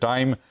much for your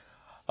time.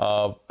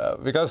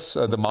 Vikas,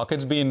 the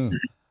market's been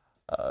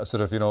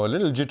sort of, a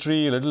little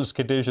jittery, a little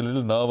skittish, a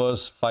little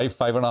nervous,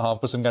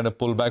 5.5% kind of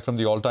pullback from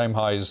the all-time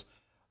highs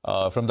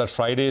from that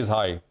Friday's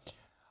high.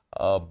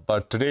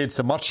 But today it's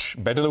a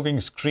much better looking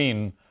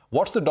screen.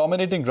 What's the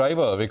dominating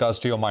driver,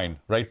 Vikas, to your mind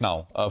right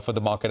now for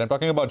the market? I'm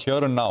talking about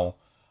here and now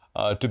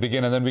to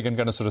begin, and then we can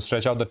kind of sort of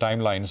stretch out the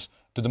timelines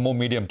to the more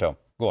medium term.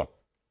 Go on.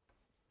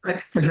 I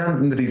think, Prashant,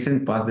 in the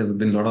recent past, there have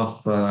been a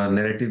lot of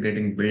narrative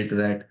getting built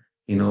that,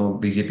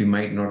 BJP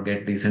might not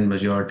get decent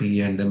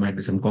majority and there might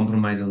be some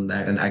compromise on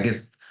that. And I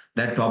guess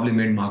that probably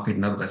made market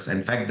nervous.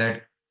 In fact,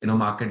 that,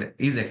 market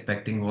is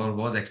expecting or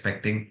was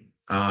expecting,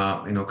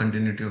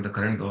 continuity of the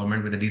current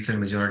government with a decent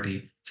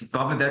majority. So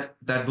probably that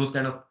those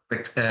kind of,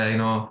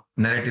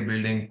 narrative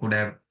building could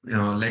have,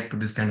 led to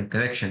this kind of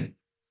correction.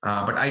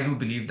 But I do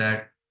believe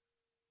that,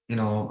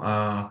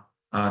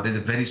 there's a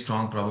very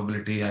strong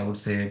probability, I would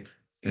say,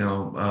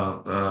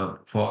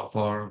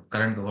 for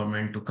current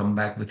government to come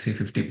back with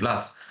 350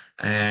 plus.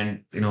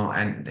 And,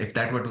 and if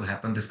that were to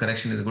happen, this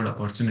correction is a good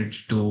opportunity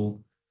to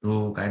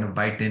kind of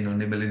bite in or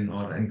nibble in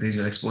or increase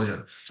your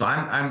exposure. So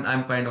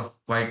I'm kind of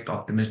quite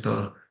optimistic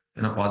or,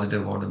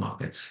 positive about the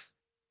markets.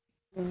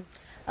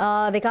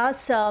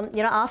 Because,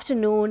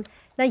 afternoon,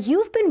 Now,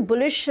 you've been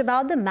bullish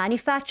about the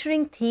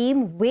manufacturing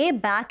theme way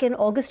back in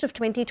August of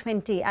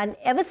 2020. And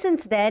ever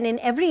since then, in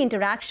every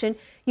interaction,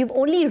 you've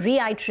only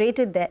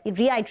reiterated that,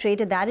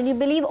 and you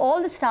believe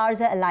all the stars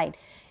are aligned.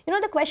 You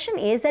know, the question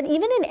is that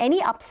even in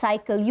any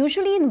upcycle,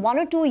 usually in 1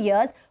 or 2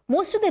 years,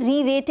 most of the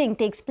re-rating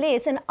takes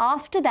place. And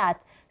after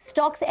that,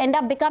 stocks end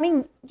up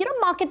becoming,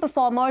 market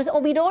performers,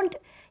 or we don't,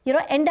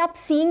 end up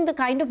seeing the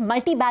kind of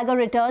multi-bagger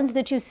returns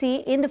that you see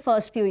in the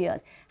first few years.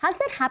 Has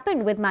that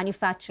happened with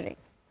manufacturing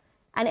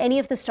and any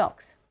of the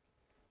stocks?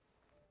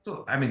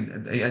 So, I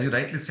mean, as you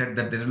rightly said,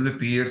 that there will be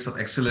periods of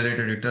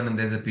accelerated return and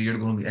there's a period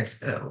going to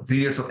be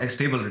periods of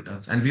stable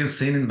returns. And we have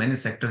seen in many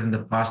sectors in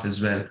the past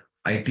as well.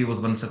 IT was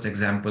one such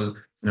example,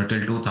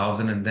 till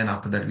 2000, and then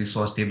after that we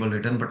saw a stable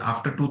return. But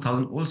after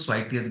 2000, also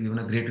IT has given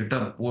a great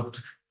return,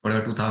 post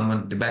whatever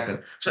 2001 debacle.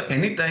 So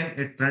anytime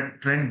a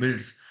trend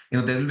builds,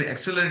 there will be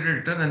accelerated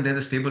return and there's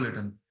a stable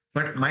return.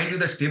 But mind you,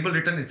 the stable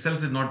return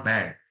itself is not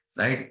bad,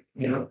 right?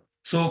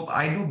 So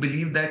I do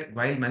believe that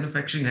while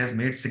manufacturing has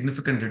made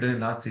significant return in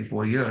the last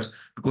 3-4 years,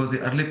 because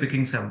the early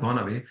pickings have gone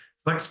away,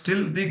 but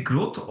still the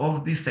growth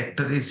of the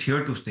sector is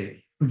here to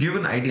stay. To give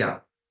an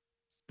idea,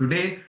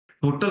 today,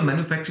 total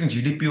manufacturing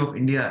GDP of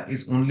India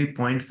is only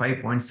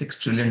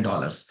 $0.6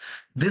 trillion.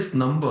 This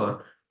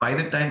number, by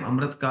the time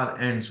Amrit Kal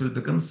ends, will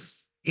become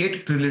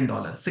 $8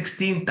 trillion,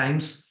 16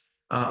 times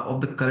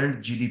of the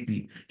current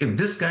GDP. If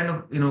this kind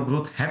of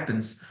growth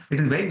happens, it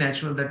is very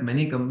natural that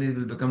many companies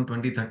will become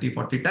 20, 30,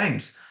 40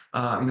 times.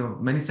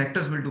 Many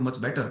sectors will do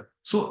much better.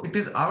 So it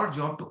is our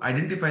job to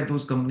identify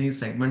those companies,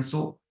 segments.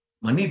 So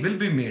money will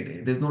be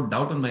made. There's no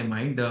doubt on my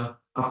mind. Of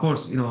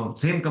course,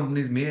 same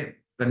companies may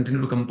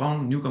continue to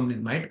compound, new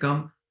companies might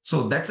come.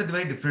 So that's a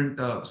very different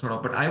sort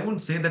of, but I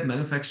wouldn't say that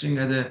manufacturing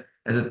as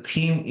a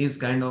theme is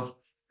kind of,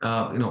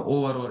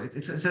 over, or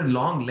it's a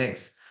long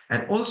legs.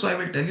 And also I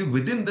will tell you,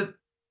 within the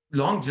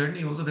long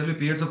journey also there will be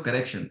periods of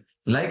correction,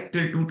 like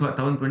till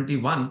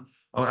 2021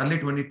 or early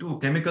 22,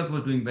 chemicals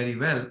was doing very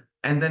well.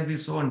 And then we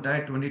saw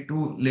entire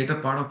 22, later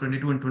part of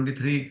 22 and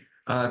 23,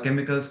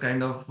 chemicals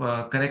kind of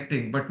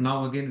correcting, but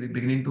now again we're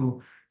beginning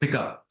to pick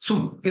up.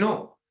 So,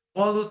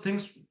 all those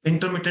things,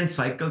 intermittent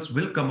cycles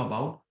will come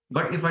about.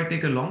 But if I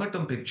take a longer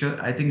term picture,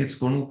 I think it's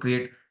going to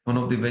create one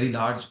of the very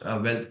large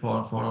wealth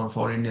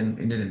for Indian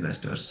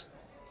investors.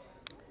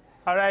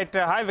 All right.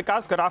 Hi,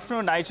 Vikas. Good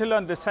afternoon. Nigel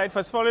on this side.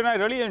 First of all, I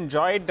really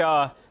enjoyed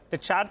the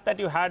chat that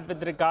you had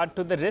with regard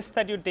to the risk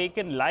that you take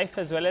in life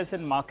as well as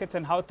in markets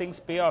and how things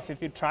pay off.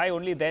 If you try,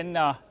 only then,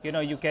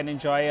 you can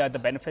enjoy the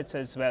benefits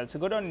as well. So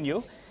good on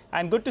you.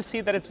 And good to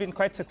see that it's been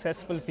quite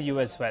successful for you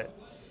as well.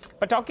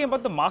 But talking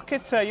about the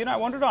markets, I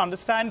wanted to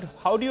understand,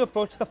 how do you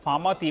approach the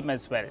pharma theme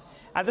as well?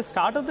 At the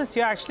start of this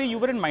year, actually, you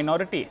were in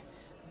minority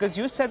because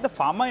you said the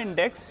pharma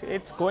index,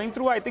 it's going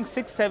through, I think,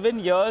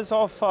 6-7 years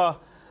of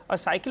a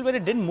cycle where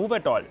it didn't move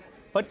at all.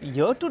 But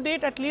year to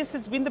date, at least,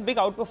 it's been the big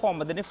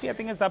outperformer. The Nifty, I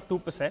think, is up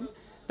 2%.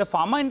 The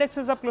pharma index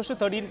is up close to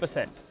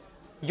 13%.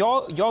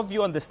 Your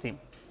view on this theme?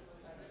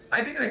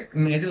 I think,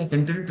 Nigel, I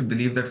continue to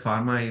believe that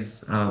pharma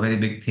is a very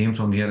big theme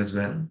from here as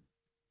well.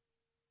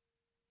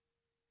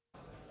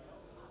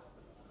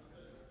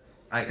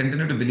 I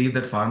continue to believe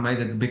that pharma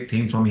is a big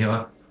theme from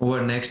here.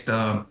 Over next,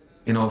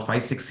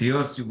 5-6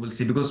 years, you will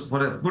see, because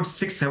for a good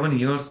 6-7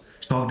 years,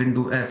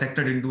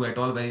 sector didn't do at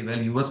all very well.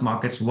 US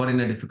markets were in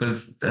a difficult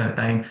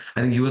time.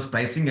 I think US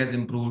pricing has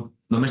improved.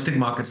 Domestic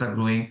markets are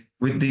growing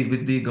with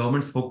the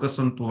government's focus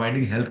on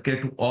providing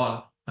healthcare to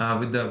all.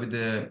 With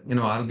the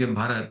Arogya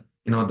Bharat,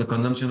 the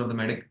consumption of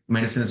the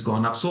medicine has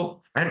gone up.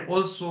 So, and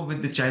also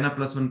with the China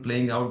Plus One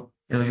playing out,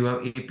 you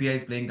have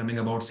APIs coming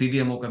about,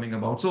 CDMO coming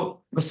about. So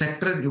the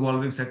sector is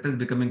evolving, sector is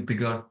becoming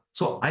bigger.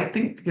 So I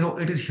think,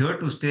 it is here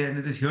to stay, and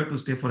it is here to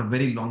stay for a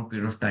very long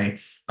period of time.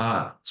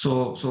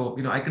 So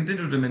I continue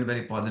to remain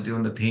very positive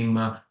on the theme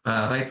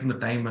right from the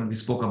time when we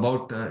spoke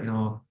about,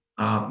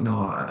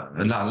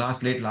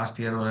 late last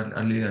year or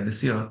earlier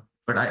this year.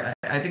 But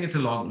I think it's a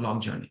long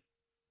journey.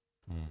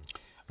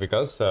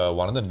 Because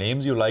one of the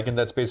names you like in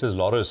that space is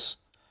Loris.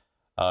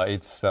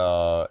 It's,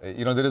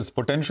 there is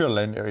potential,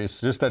 and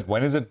it's just that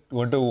when is it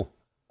going to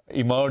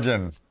emerge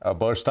and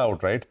burst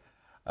out, right?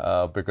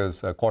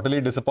 Because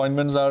quarterly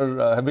disappointments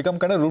have become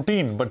kind of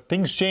routine, but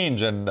things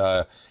change, and,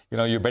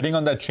 you're betting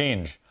on that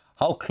change.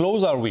 How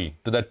close are we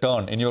to that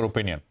turn, in your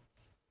opinion?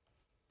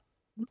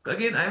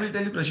 Again, I will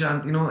tell you,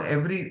 Prashant,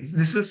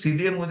 this is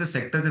CDMO, the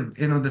sector,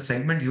 the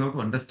segment you have to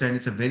understand,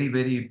 it's a very,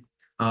 very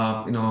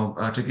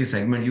tricky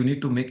segment. You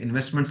need to make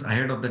investments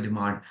ahead of the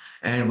demand.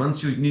 And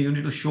once you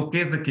need to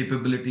showcase the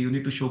capability, you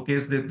need to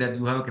showcase that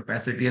you have a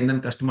capacity, and then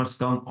customers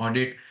come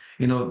audit,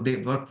 they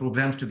work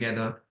programs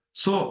together.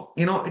 So,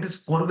 it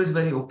is always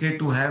very okay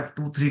to have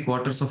 2-3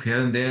 quarters of here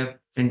and there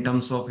in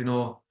terms of,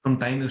 from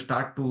time you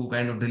start to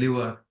kind of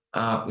deliver,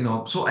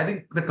 So I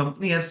think the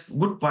company has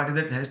good part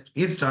that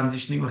is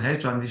transitioning or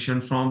has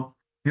transitioned from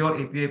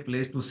pure API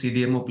plays to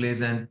CDMO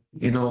plays, and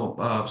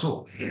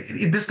so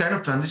this kind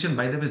of transition,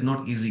 by the way, is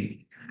not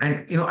easy.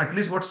 And at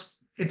least what's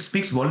it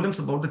speaks volumes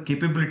about the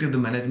capability of the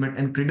management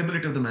and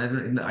credibility of the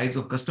management in the eyes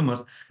of customers,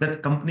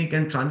 that company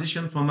can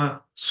transition from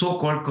a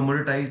so-called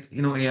commoditized,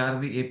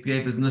 ARV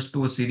API business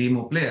to a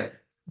CDMO player.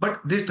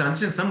 But this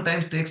transition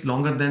sometimes takes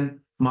longer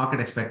than market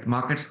expect.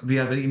 Markets, we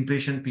are very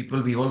impatient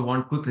people. We all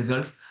want quick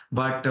results,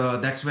 but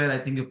that's where I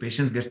think your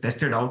patience gets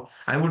tested out.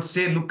 I would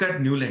say look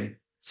at Newland.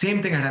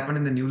 Same thing had happened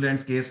in the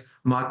Newlands case.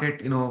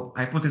 Market,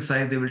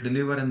 hypothesized they will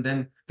deliver, and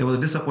then there was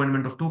a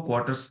disappointment of 2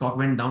 quarters. Stock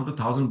went down to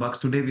 $1,000.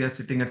 Today we are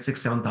sitting at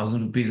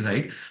 6,000-7,000 rupees,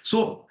 right?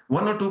 So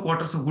 1 or 2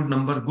 quarters of good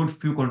number, good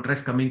few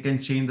contracts coming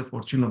can change the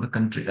fortune of the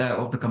country,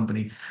 of the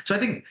company. So I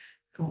think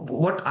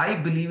what I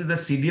believe is that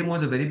CDMO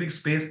is a very big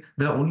space.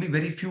 There are only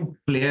very few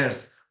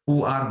players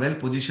who are well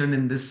positioned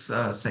in this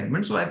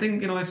segment. So I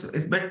think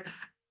it's better.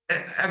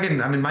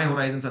 Again, I mean, my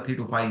horizons are 3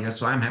 to 5 years,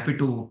 so I'm happy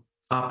to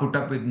put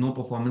up with no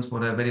performance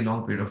for a very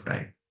long period of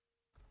time.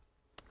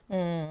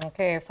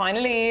 Okay,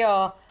 finally,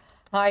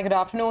 hi, good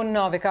afternoon,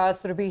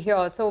 Vikas, to be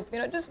here. So,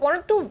 just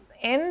wanted to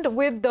end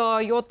with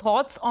your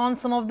thoughts on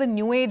some of the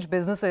new age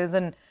businesses,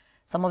 and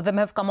some of them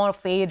have come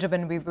of age. I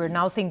mean, we're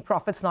now seeing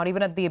profits not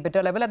even at the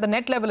EBITDA level, at the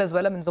net level as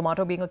well. I mean,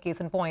 Zomato being a case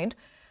in point.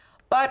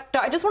 But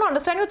I just want to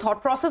understand your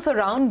thought process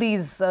around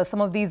these, some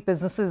of these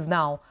businesses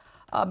now.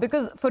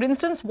 Because, for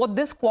instance, what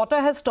this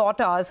quarter has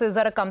taught us is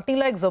that a company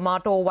like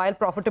Zomato, while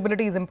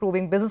profitability is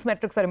improving, business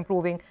metrics are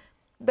improving,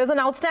 there's an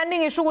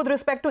outstanding issue with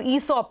respect to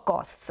ESOP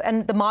costs,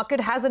 and the market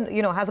has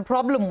a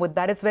problem with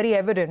that. It's very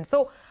evident.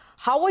 So,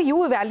 how are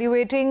you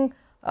evaluating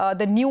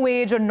the new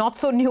age or not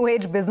so new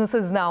age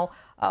businesses now,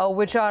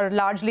 which are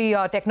largely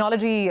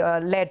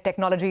technology-led,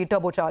 technology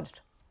turbocharged?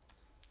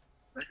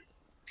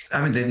 I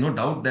mean, there's no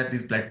doubt that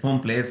these platform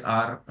plays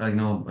are,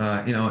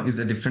 is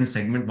a different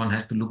segment. One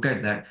has to look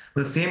at that. At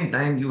the same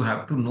time, you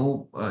have to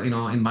know,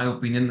 in my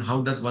opinion,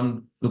 how does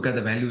one look at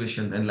the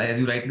valuation? And as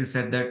you rightly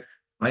said that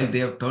while they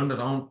have turned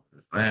around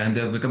and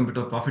they have become a bit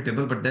of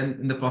profitable, but then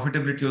in the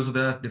profitability also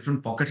there are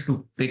different pockets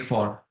to take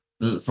for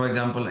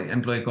example, like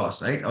employee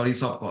cost, right? Or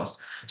ESOP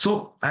cost.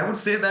 So I would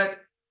say that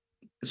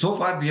so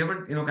far, we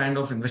haven't, kind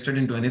of invested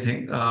into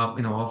anything,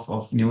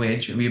 of new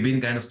age. We've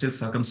been kind of still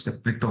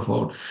circumspect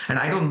about, and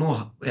I don't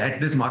know at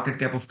this market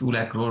cap of 2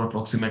 lakh crore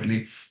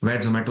approximately where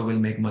Zomato will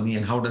make money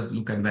and how does it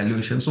look at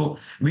valuation. So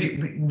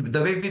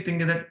the way we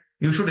think is that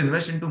you should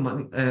invest into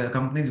money,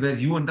 companies where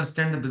you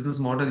understand the business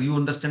model, you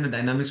understand the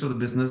dynamics of the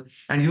business,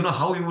 and you know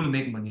how you will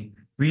make money.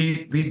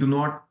 We do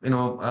not,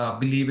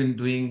 believe in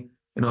doing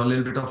a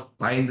little bit of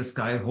pie in the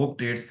sky, hope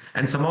trades.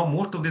 And somehow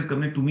most of these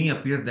companies to me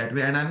appear that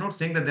way. And I'm not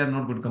saying that they're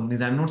not good companies.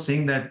 I'm not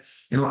saying that,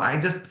 I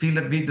just feel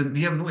that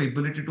we have no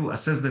ability to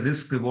assess the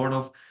risk reward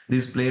of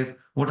these players.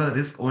 What are the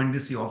risks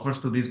ONDC offers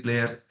to these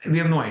players? We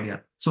have no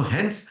idea. So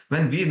hence,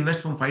 when we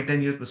invest from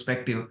 5-10 years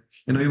perspective,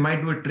 you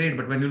might do a trade,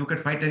 but when you look at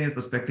 5-10 years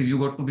perspective, you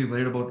got to be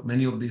worried about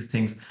many of these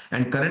things.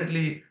 And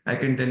currently, I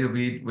can tell you,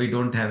 we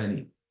don't have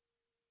any.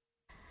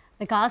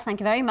 Vikas, thank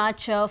you very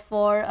much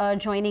for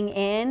joining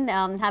in.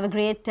 Have a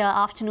great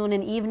afternoon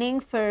and evening.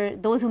 For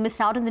those who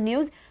missed out on the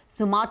news,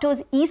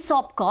 Zomato's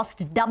ESOP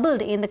cost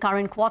doubled in the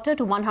current quarter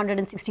to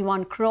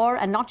 161 crore.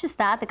 And not just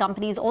that, the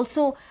company is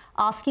also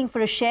asking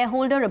for a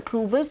shareholder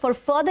approval for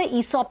further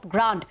ESOP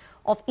grant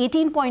of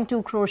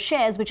 18.2 crore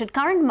shares, which at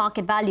current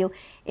market value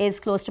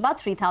is close to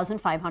about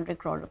 3,500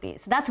 crore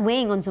rupees. So that's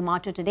weighing on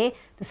Zomato today.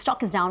 The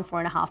stock is down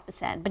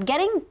 4.5%. But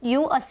getting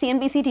you a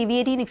CNBC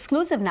TV18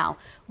 exclusive now,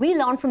 we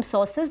learned from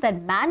sources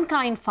that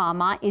Mankind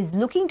Pharma is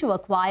looking to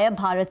acquire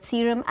Bharat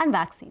Serum and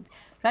Vaccines.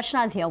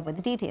 Rachna is here with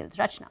the details.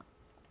 Rachna.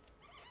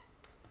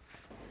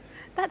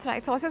 That's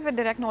right. Sources with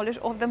direct knowledge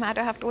of the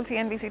matter have told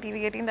CNBC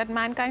TV18 that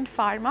Mankind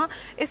Pharma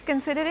is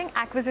considering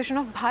acquisition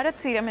of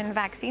Bharat Serum and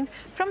Vaccines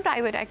from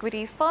private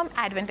equity firm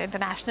Advent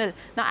International.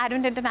 Now,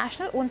 Advent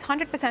International owns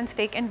 100%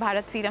 stake in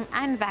Bharat Serum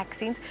and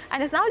Vaccines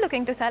and is now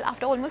looking to sell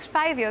after almost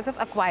 5 years of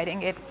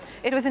acquiring it.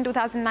 It was in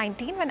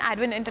 2019 when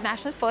Advent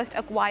International first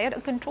acquired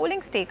a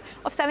controlling stake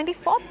of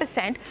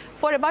 74%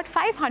 for about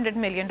 $500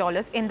 million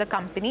in the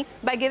company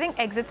by giving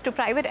exits to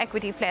private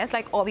equity players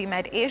like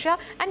OrbiMed Asia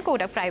and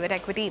Kodak Private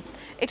Equity.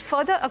 It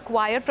further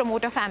acquired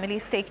promoter family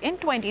stake in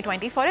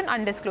 2020 for an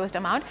undisclosed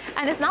amount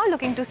and is now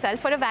looking to sell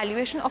for a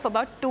valuation of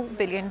about $2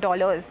 billion.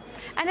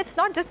 And it's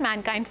not just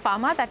Mankind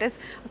Pharma that is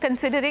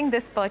considering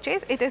this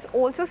purchase, it is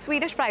also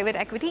Swedish private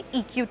equity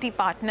EQT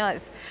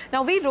Partners.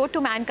 Now, we wrote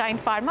to Mankind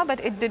Pharma,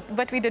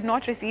 but we did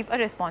not receive a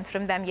response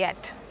from them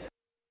yet.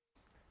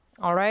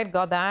 All right,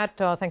 got that.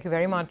 Thank you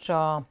very much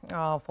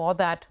for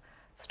that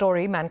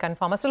story. Mankind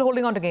Pharma still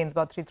holding on to gains,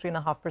 about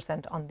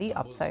 3.5% on the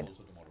upside.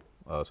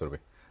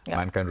 Yeah.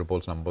 Mankind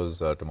reports numbers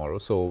tomorrow,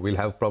 so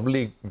we'll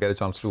probably get a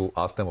chance to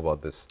ask them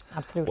about this.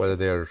 Absolutely. Whether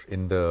they're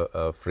in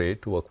the fray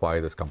to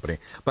acquire this company.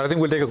 But I think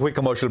we'll take a quick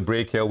commercial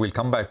break here. We'll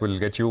come back. We'll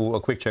get you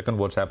a quick check on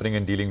what's happening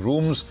in dealing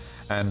rooms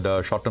and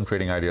short-term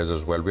trading ideas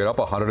as well. We're up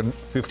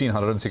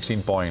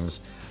 116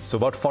 points, so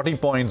about 40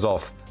 points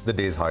off the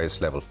day's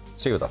highest level.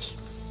 Stay with us.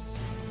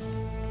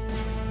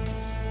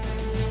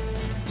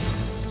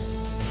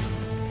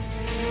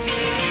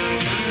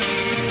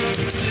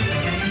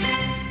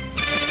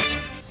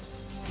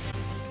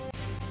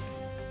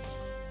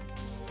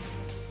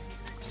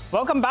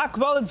 Welcome back.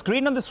 Well, it's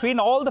green on the screen.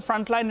 All the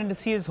frontline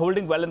indices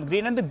holding well in the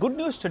green. And the good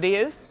news today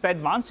is the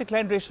advanced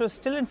decline ratio is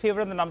still in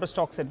favor of the number of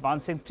stocks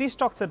advancing. 3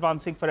 stocks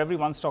advancing for every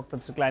 1 stock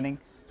that's declining.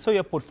 So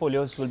your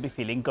portfolios will be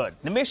feeling good.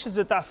 Nimesh is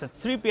with us.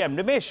 It's 3 p.m.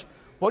 Nimesh,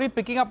 what are you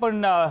picking up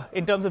on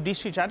in terms of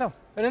D-Street chatter?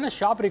 We're in a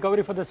sharp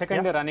recovery for the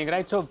second day running,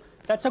 right? So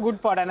that's a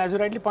good part. And as you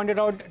rightly pointed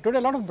out, today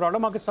a lot of broader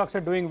market stocks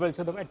are doing well.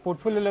 So at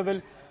portfolio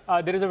level,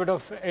 there is a bit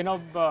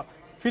of,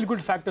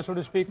 feel-good factor, so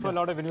to speak, for a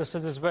lot of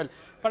investors as well.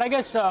 But I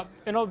guess,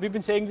 we've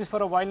been saying this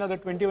for a while now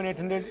that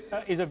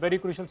 21,800 is a very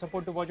crucial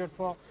support to watch out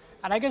for.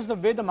 And I guess the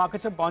way the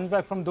markets have bounced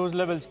back from those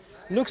levels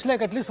looks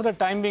like, at least for the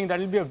time being, that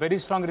will be a very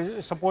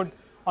strong support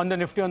on the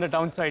Nifty on the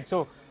downside.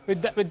 So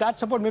with that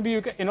support, maybe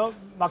you can,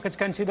 markets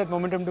can see that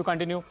momentum to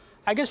continue.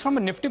 I guess from a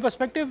Nifty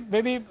perspective,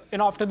 maybe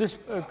after this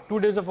 2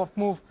 days of up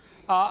move,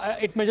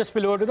 it may just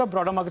spill over to the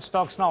broader market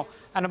stocks now.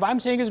 And what I'm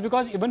saying is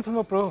because even from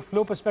a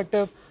flow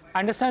perspective, I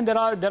understand there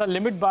are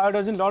limit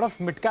buyers in a lot of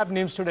mid-cap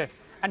names today.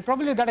 And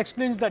probably that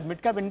explains that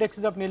mid-cap index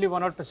is up nearly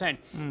 1%.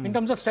 In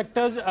terms of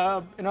sectors,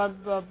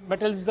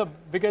 metals is the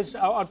biggest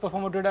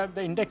outperformer today.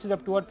 The index is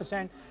up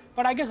 2%.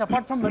 But I guess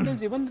apart from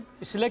metals, even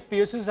select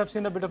PSUs have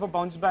seen a bit of a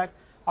bounce back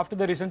after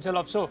the recent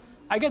sell-off. So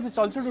I guess it's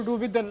also to do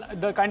with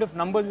the kind of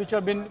numbers which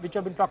have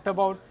been talked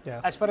about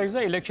as far as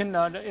the election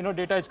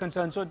data is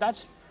concerned. So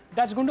that's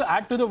going to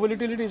add to the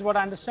volatility is what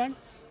I understand.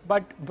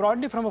 But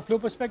broadly from a flow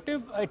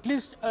perspective, at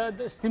least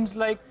it seems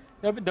like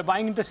the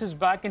buying interest is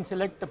back in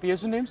select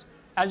PSU names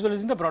as well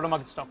as in the broader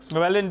market stocks.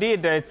 Well,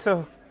 indeed, it's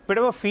a bit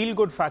of a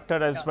feel-good factor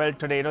as well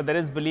today. There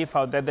is belief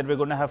out there that we're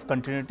going to have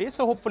continuity.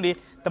 So hopefully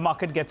the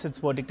market gets its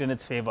verdict in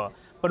its favor.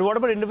 But what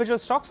about individual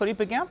stocks? What are you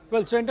picking up?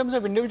 Well, so in terms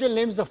of individual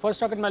names, the first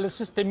stock on my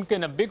list is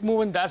Timken. A big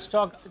move in that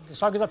stock. The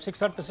stock is up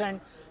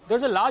 6%.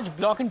 There's a large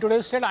block in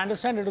today's trade. I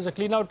understand it was a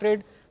clean-out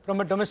trade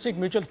from a domestic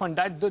mutual fund.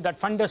 That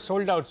fund has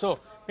sold out. So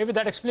maybe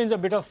that explains a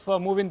bit of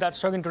move in that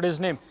stock in today's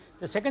name.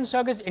 The second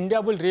stock is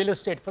Indiabull Real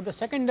Estate. For the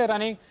second day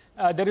running,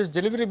 there is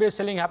delivery-based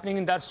selling happening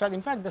in that stock.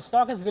 In fact, the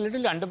stock has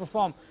relatively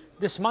underperformed.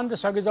 This month, the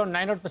stock is down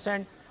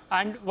 9%.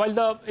 And while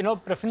the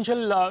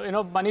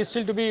preferential money is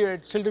still to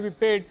be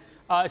paid,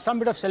 some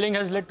bit of selling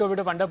has led to a bit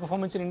of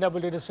underperformance in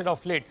Indiabull Real Estate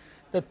of late.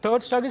 The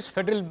third stock is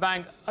Federal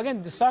Bank.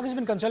 Again, the stock has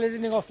been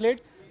consolidating of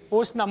late.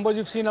 Post numbers,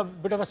 you've seen a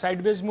bit of a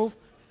sideways move.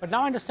 But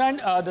now I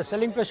understand the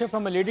selling pressure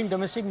from a leading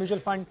domestic mutual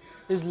fund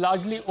is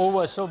largely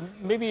over. So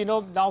maybe,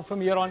 now from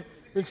here on,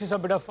 we'll see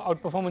some bit of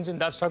outperformance in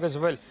that stock as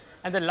well.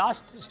 And the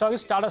last stock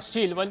is Tata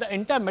Steel. While the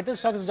entire metal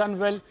stock has done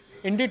well,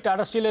 indeed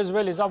Tata Steel as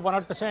well is up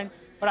 1%.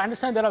 But I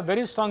understand there are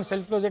very strong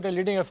sell flows at a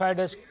leading FI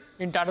desk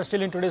in Tata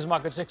Steel in today's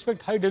market. So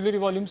expect high delivery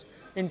volumes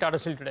in Tata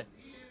Steel today.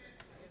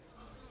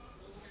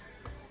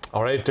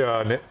 All right,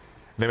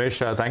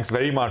 Nimesh, thanks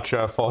very much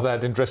for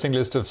that interesting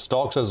list of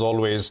stocks as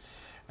always.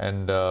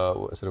 And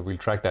we'll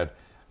track that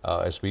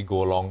as we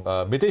go along.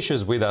 Mitesh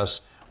is with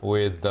us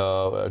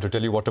to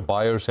tell you what to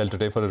buy or sell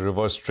today for a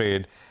reverse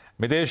trade.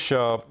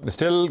 Mitesh,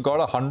 still got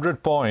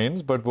 100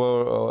 points, but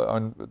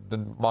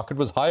the market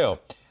was higher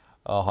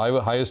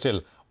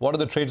still. What are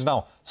the trades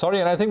now? Sorry,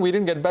 and I think we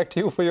didn't get back to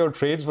you for your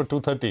trades for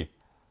 2:30.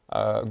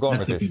 Go on,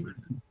 Mitesh.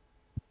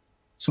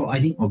 So I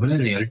think overall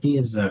reality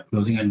is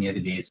closing at near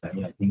the day's high.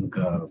 I think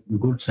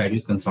good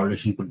sideways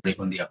consolidation could break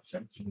on the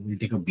upside. So we'll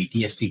take a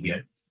BTST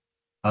here.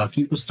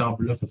 Keep a stop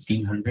below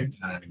 1500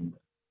 and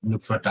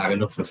look for a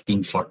target of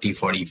 1540,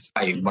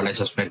 45. But I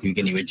suspect we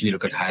can eventually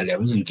look at higher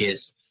levels in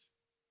case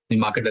the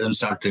market doesn't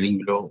start trading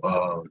below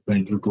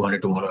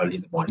 2200 tomorrow early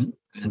in the morning.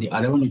 And the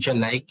other one which I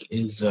like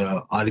is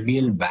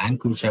RBL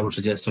Bank, which I would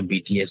suggest a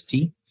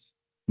BTST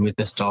with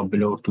a stop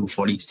below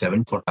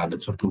 247 for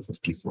targets of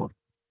 254.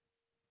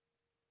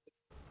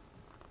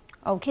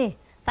 Okay,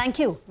 thank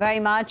you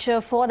very much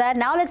for that.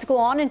 Now let's go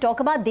on and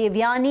talk about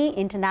Devyani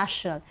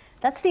International.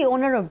 That's the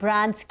owner of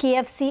brands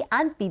KFC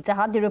and Pizza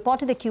Hut. They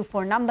reported the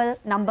Q4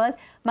 numbers.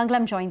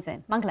 Mangalam joins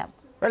in. Mangalam.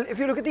 Well, if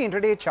you look at the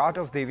intraday chart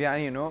of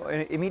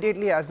Devyani,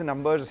 immediately as the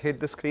numbers hit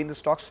the screen, the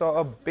stock saw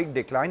a big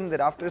decline.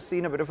 Thereafter,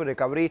 seen a bit of a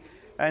recovery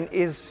and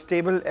is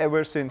stable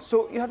ever since.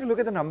 So you have to look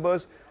at the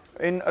numbers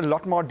in a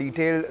lot more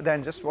detail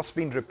than just what's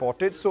been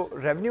reported. So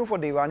revenue for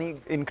Devyani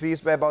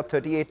increased by about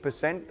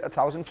 38%,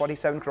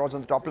 1,047 crores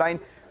on the top line.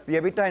 The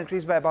EBITDA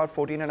increased by about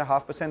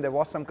 14.5%. There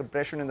was some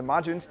compression in the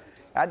margins.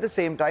 At the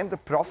same time, the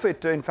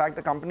profit, in fact,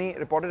 the company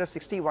reported a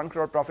 61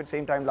 crore profit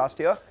same time last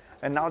year,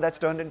 and now that's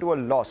turned into a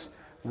loss.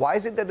 Why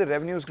is it that the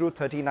revenues grew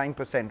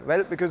 39%?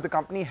 Well, because the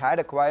company had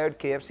acquired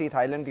KFC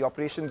Thailand, the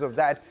operations of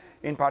that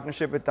in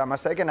partnership with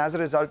Temasek, and as a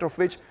result of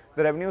which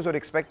the revenues were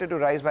expected to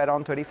rise by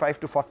around 35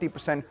 to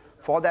 40%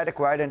 for that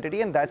acquired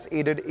entity, and that's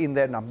aided in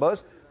their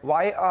numbers.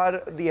 Why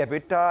are the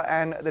EBITDA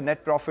and the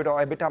net profit,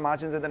 or EBITDA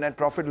margins and the net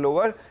profit,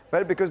 lower?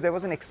 Well, because there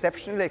was an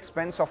exceptional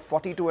expense of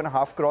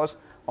 42.5 crores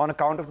on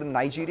account of the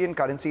Nigerian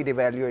currency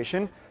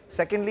devaluation.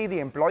 Secondly, the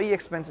employee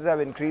expenses have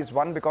increased,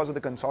 one because of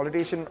the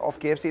consolidation of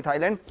KFC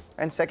Thailand,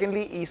 and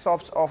secondly,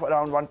 ESOPs of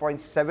around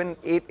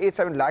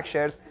 1.787 lakh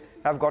shares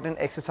have gotten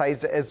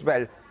exercised as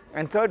well.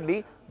 And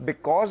thirdly,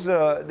 because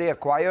they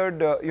acquired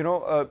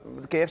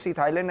KFC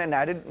Thailand and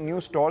added new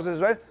stores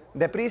as well,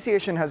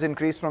 Depreciation has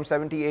increased from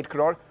 78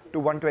 crore to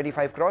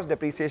 125 crores.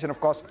 Depreciation, of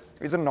course,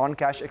 is a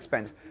non-cash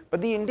expense. But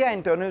the India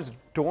internals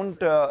don't,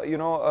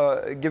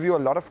 give you a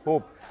lot of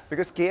hope,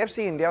 because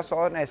KFC India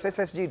saw an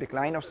SSSG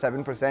decline of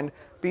 7%.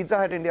 Pizza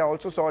Hut India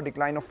also saw a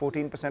decline of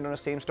 14% on a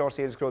same-store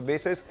sales growth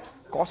basis.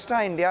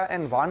 Costa India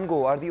and Van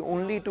Gogh are the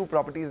only two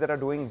properties that are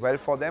doing well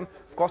for them,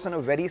 of course, on a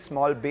very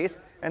small base.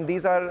 And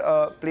these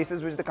are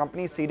places which the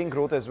company is seeding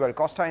growth as well.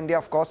 Costa India,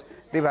 of course,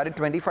 they've added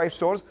 25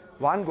 stores.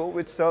 Van Gogh,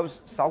 which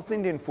serves South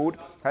Indian food,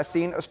 has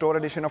seen a store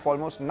addition of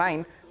almost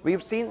 9.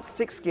 We've seen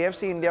 6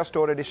 KFC India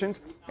store additions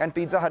and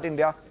Pizza Hut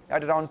India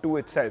at around 2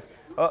 itself.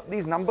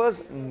 These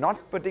numbers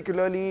not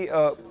particularly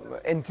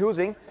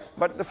enthusing,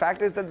 but the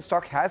fact is that the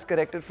stock has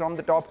corrected from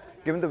the top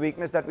given the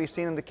weakness that we've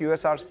seen in the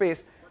QSR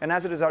space, and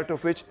as a result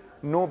of which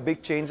no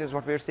big change is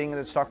what we're seeing in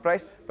the stock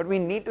price, but we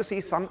need to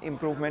see some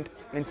improvement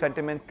in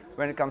sentiment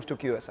when it comes to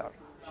QSR.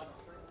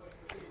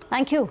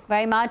 Thank you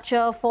very much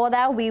for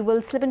that. We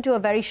will slip into a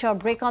very short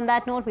break on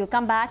that note. We'll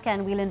come back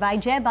and we'll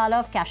invite Jay Bala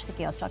of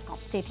cashthechaos.com.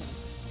 Stay tuned.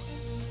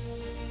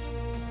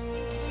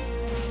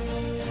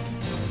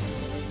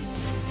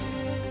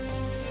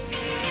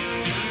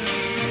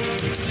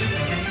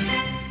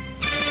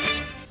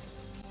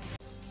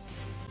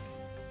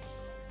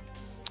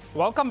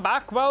 Welcome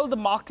back. Well, the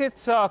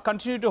markets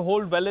continue to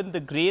hold well in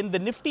the green. The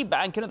Nifty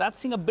Bank, that's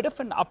seeing a bit of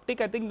an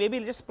uptick. I think maybe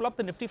we'll just pull up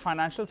the Nifty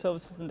Financial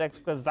Services Index,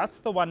 because that's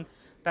the one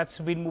that's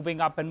been moving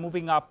up in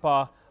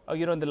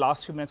the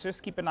last few minutes.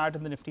 Just keep an eye out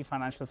on the Nifty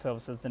Financial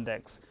Services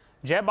Index.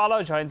 Jay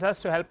Bala joins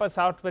us to help us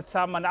out with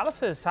some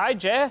analysis. Hi,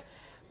 Jay.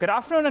 Good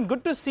afternoon and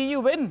good to see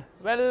you in.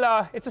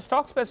 Well, it's a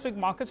stock-specific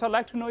market, so I'd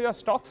like to know your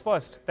stocks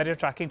first that you're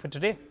tracking for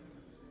today.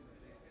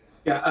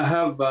 Yeah, I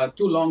have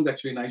 2 longs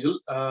actually, Nigel.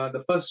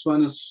 The first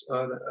one is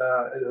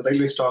the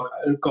railway stock,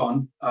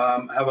 Ircon.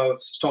 I have a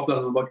stop loss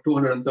of about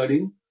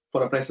 213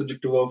 for a price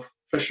objective of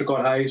fresh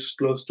record highs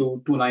close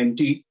to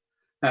 290.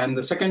 And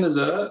the second is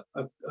a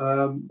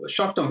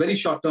short-term, very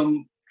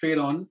short-term trade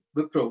on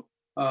Wipro.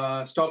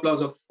 Stop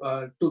loss of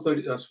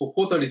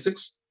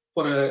 436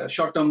 for a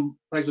short-term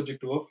price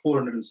objective of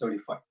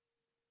 475.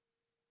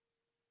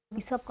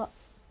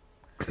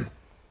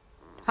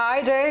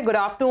 Hi, Jay. Good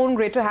afternoon.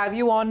 Great to have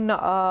you on,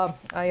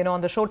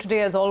 on the show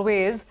today, as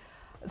always.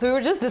 So we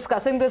were just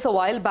discussing this a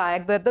while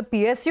back, that the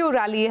PSU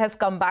rally has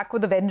come back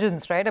with a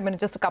vengeance, right? I mean,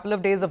 just a couple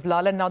of days of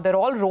lull, and now they're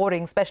all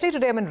roaring, especially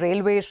today. I mean,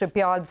 railways,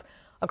 shipyards,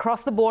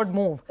 across the board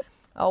move.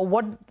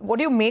 What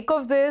do you make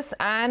of this?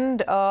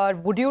 And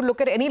would you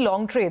look at any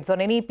long trades on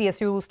any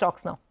PSU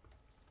stocks now?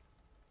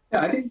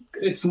 Yeah, I think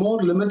it's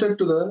more limited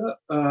to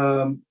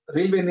the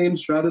railway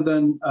names rather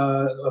than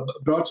a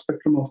broad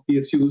spectrum of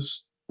PSUs.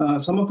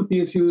 Some of the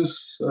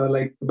PSUs,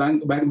 like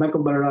Bank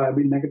of Baroda, have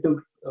been negative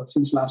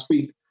since last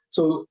week.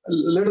 So a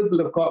little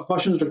bit of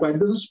caution is required.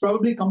 This is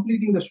probably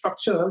completing the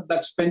structure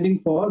that's pending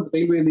for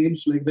railway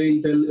names like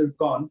RailTel,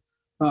 Ircon.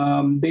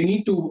 They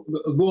need to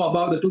go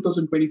above the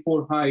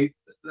 2024 high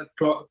that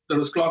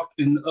was clocked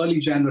in early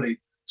January.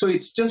 So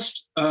it's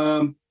just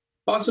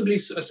possibly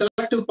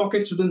selective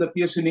pockets within the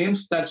PSU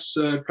names that's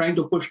trying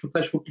to push to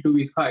fresh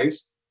 52-week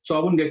highs. So I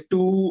wouldn't get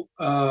too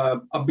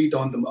upbeat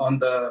on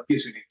the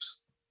PSU names.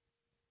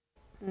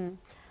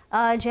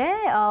 Jay,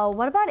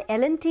 what about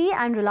L&T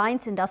and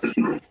Reliance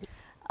Industries?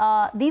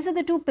 These are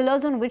the 2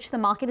 pillars on which the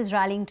market is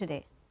rallying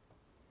today.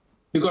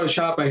 You got a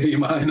sharp eye,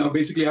 Rima.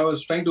 Basically, I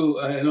was trying to,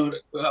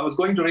 I was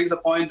going to raise a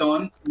point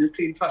on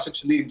military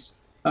infrastructure names.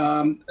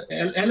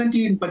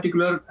 L&T in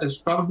particular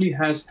has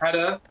had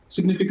a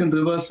significant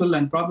reversal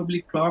and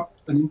probably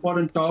clocked an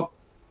important top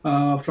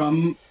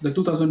from the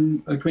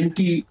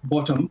 2020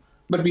 bottom.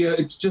 But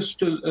it's just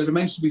still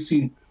remains to be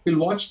seen. We'll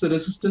watch the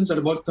resistance at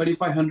about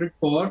 3,500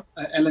 for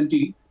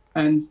L&T,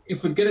 and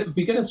if we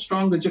get a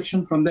strong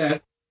rejection from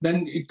there,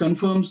 then it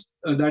confirms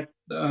that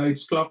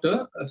it's clocked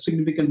a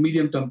significant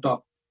medium-term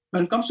top.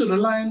 When it comes to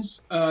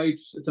Reliance,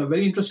 it's a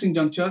very interesting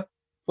juncture.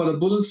 For the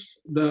bulls,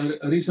 the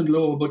recent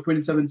low about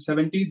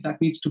 2770, that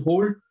needs to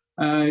hold.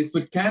 If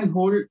it can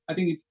hold, I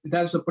think it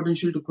has the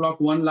potential to clock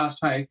one last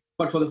high.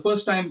 But for the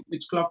first time,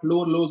 it's clocked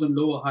lower lows and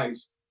lower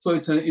highs. So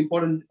it's an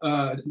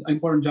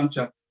important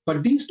juncture.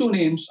 But these 2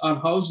 names are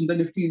housed in the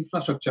Nifty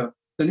Infrastructure.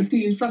 The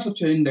Nifty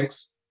Infrastructure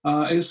Index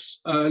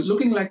is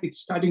looking like it's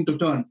starting to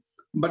turn.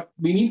 But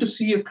we need to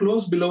see a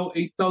close below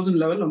 8,000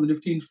 level on the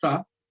Nifty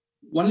Infra.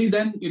 Only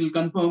then it will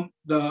confirm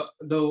the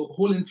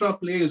whole infra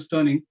play is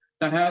turning.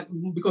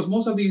 Because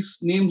most of these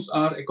names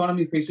are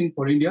economy facing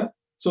for India.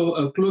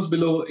 So close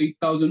below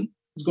 8,000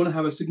 is going to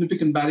have a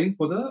significant bearing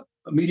for the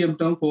medium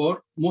term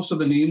for most of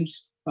the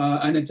names.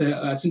 And it's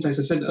since as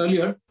I said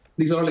earlier,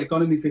 these are all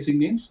economy-facing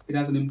names. It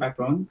has an impact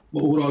on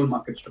overall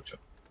market structure.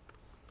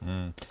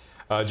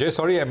 Jay,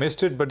 sorry I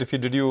missed it, but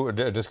did you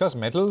discuss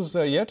metals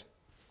yet?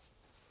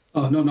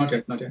 Oh, no, not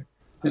yet.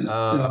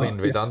 I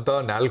mean,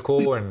 Vedanta,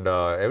 Nalco, and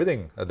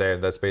everything there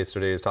in that space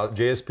today.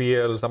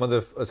 JSPL,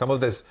 some of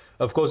this,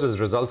 of course, is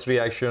results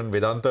reaction.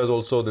 Vedanta is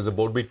also, there's a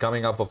board meet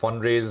coming up for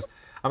fundraise.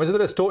 I mean, so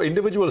there are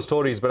individual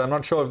stories, but I'm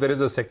not sure if there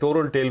is a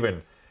sectoral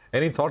tailwind.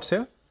 Any thoughts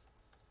here?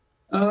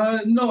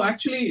 No,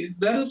 actually,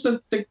 there is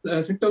a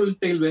sectoral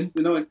tailwinds.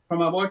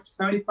 From about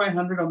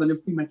 7,500 on the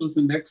Nifty Metals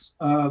Index,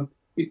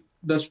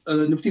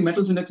 the Nifty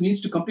Metals Index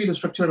needs to complete a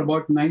structure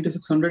about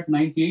 9,600,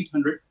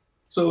 9,800.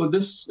 So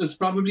this is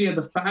probably at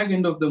the fag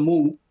end of the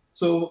move.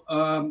 So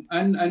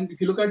and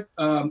if you look at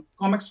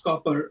COMEX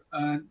Copper,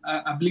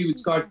 I believe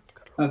it's got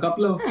a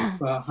couple of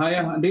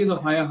higher days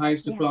of higher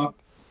highs to clock,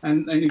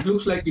 and it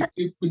looks like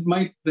it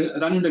might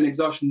run into an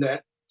exhaustion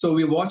there. So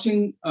we're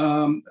watching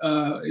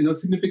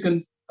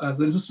significant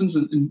resistance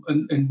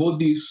in both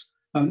these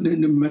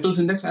in the metals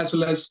index as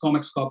well as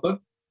COMEX Copper.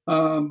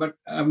 But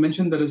I've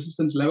mentioned the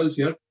resistance levels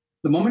here.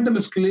 The momentum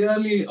is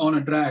clearly on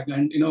a drag,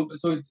 and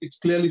so it's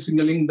clearly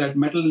signaling that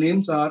metal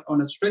names are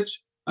on a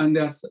stretch, and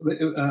they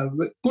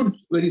could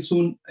very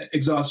soon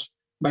exhaust.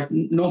 But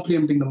no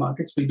preempting the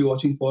markets. We'll be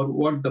watching for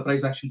what the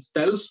price action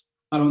tells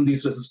around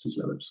these resistance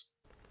levels.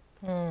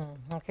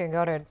 Okay,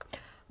 got it.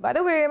 By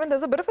the way,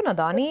 there's a bit of an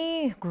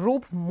Adani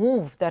Group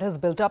move that has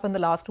built up in the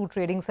last 2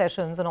 trading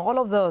sessions, and all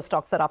of the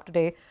stocks are up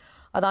today.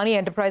 Adani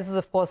Enterprises,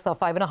 of course, are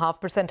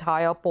 5.5%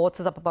 higher. Ports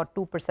is up about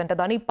 2%.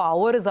 Adani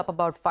Power is up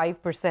about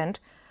 5%.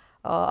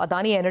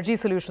 Adani Energy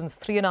Solutions,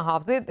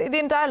 3.5%. The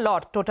entire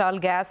lot, Total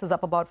Gas, is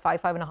up about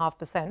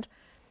 5.5%.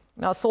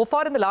 Now, so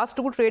far in the last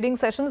 2 trading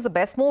sessions, the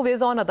best move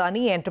is on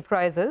Adani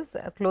Enterprises,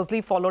 closely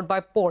followed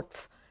by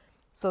Ports.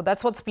 So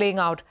that's what's playing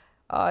out.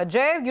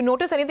 Jay, you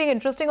notice anything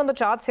interesting on the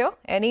charts here?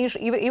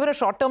 Even a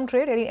short-term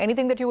trade?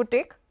 Anything that you would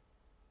take?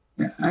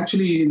 Yeah,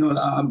 actually,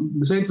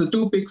 besides the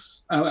 2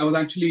 picks, I was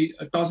actually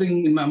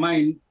tossing in my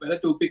mind whether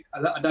to pick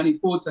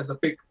Adani Ports as a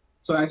pick.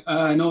 So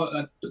I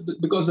know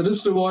because the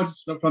risk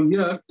rewards from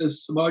here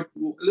is about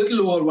a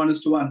little over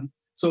 1:1.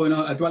 So, at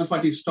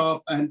 1240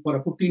 stop and for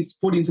a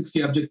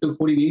 1460 objective,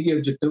 1480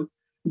 objective,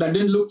 that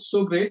didn't look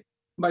so great.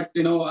 But,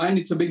 and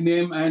it's a big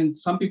name, and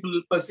some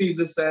people perceive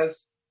this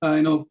as,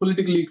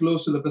 politically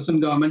close to the present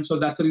government. So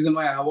that's the reason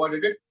why I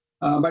avoided it.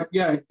 But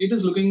yeah, it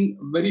is looking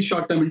very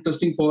short-term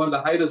interesting for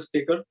the high-risk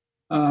taker.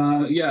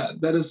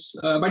 There is,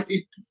 but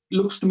it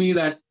looks to me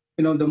that,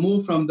 the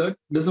move from the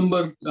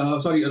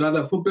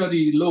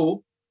February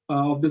low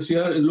of this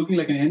year is looking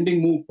like an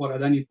ending move for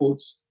Adani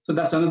Ports. So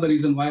that's another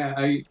reason why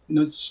I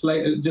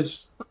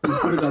just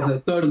put it as a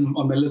third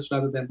on my list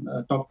rather than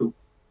top 2.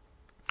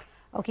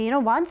 Okay,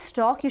 one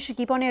stock you should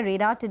keep on your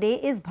radar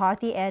today is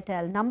Bharti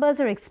Airtel.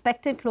 Numbers are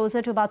expected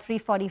closer to about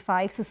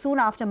 345, so soon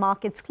after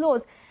markets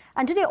close.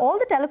 And today, all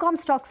the telecom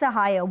stocks are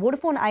higher.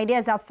 Vodafone Idea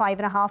is up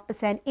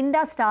 5.5%.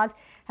 Indus Towers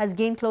has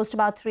gained close to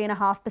about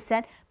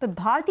 3.5%. But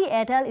Bharti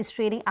Airtel is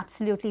trading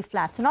absolutely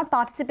flat, so not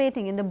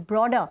participating in the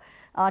broader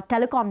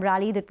telecom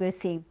rally that we're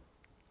seeing.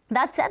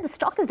 That said, the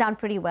stock is down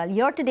pretty well.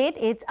 Year to date,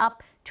 it's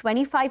up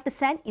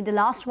 25%. In the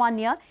last 1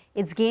 year,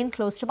 it's gained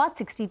close to about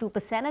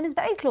 62% and is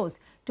very close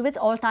to its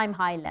all-time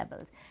high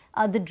levels.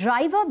 The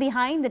driver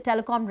behind the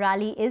telecom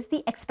rally is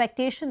the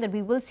expectation that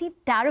we will see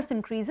tariff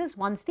increases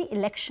once the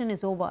election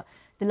is over.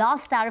 The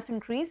last tariff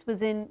increase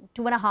was in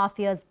 2.5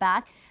 years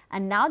back,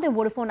 and now the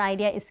Vodafone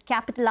Idea is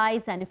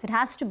capitalized, and if it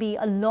has to be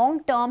a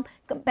long-term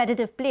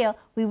competitive player,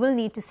 we will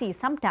need to see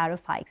some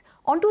tariff hikes.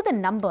 Onto the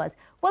numbers.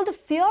 Well, the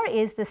fear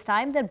is this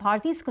time that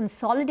Bharti's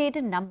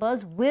consolidated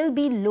numbers will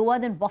be lower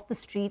than what the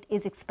street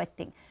is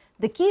expecting.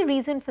 The key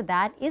reason for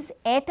that is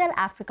Airtel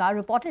Africa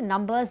reported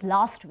numbers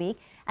last week,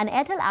 and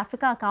Airtel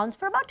Africa accounts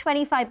for about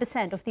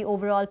 25% of the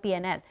overall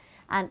P&L.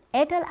 And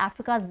Airtel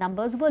Africa's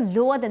numbers were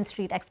lower than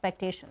street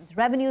expectations.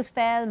 Revenues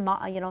fell,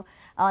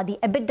 the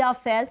EBITDA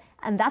fell,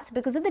 and that's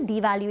because of the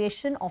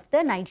devaluation of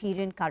the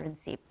Nigerian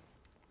currency.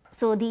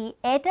 So the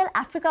Airtel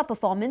Africa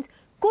performance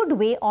could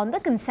weigh on the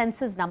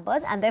consensus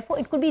numbers, and therefore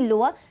it could be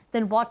lower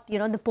than what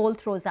the poll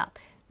throws up.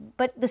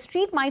 But the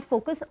street might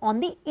focus on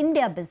the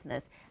India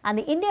business, and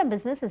the India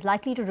business is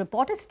likely to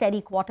report a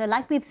steady quarter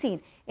like we've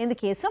seen in the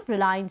case of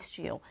Reliance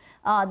Jio.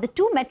 The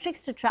 2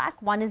 metrics to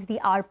track, one is the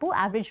ARPU,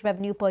 average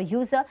revenue per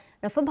user.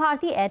 Now for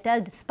Bharti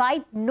Airtel,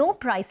 despite no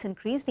price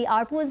increase, the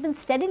ARPU has been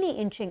steadily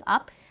inching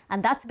up,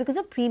 and that's because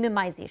of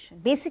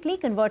premiumization, basically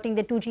converting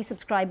the 2G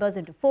subscribers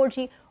into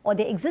 4G or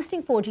the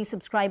existing 4G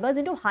subscribers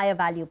into higher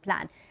value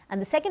plan.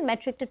 And the second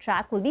metric to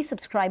track will be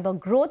subscriber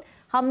growth.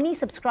 How many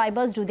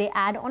subscribers do they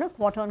add on a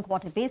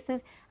quarter-on-quarter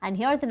basis? And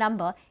here the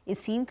number is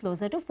seen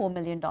closer to $4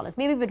 million,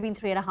 maybe between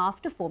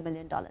 $3.5 to $4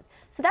 million.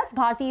 So that's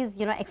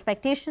Bharti's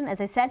expectation. As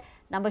I said,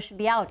 numbers should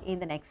be out in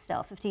the next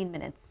 15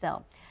 minutes.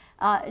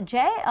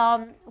 Jay,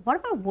 what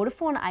about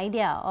Vodafone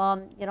Idea?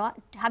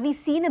 Have we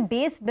seen a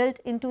base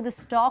built into the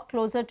stock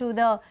closer to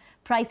the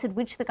price at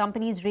which the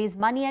companies raise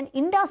money? And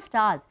Indus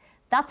Towers,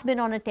 that's been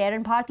on a tear,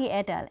 in Bharti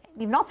Airtel.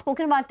 We've not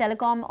spoken about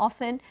telecom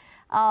often,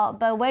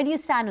 but where do you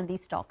stand on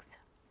these stocks?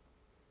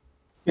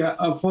 Yeah,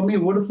 for me,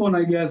 Vodafone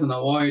Idea is an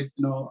avoid.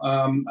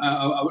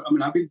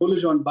 I've been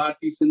bullish on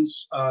Bharti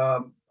since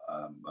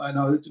I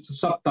know it's a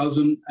sub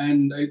 1,000,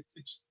 and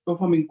it's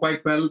performing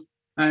quite well.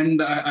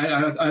 And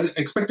I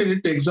expected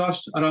it to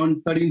exhaust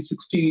around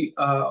 1360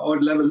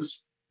 odd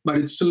levels, but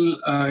it's still,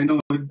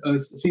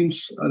 it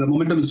seems the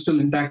momentum is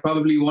still intact.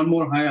 Probably one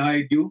more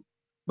high due.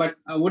 But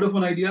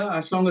Vodafone Idea,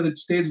 as long as it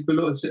stays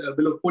below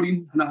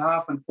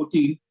 14.5 and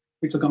 14,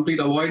 it's a complete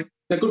avoid.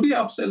 there could be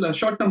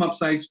short-term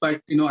upsides,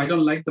 but I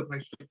don't like the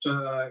price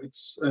structure.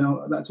 It's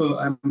that's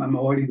why I'm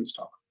avoiding the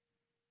stock.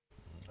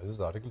 This was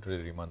the article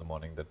today, Rima, in the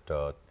morning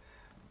that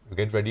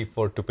get ready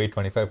to pay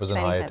 25%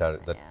 higher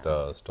tariff.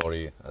 That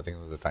story, I think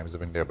it was the Times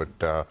of India, but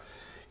the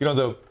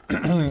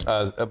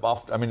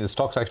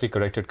stocks actually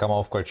corrected, come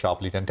off quite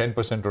sharply,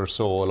 10% or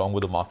so, along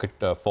with the market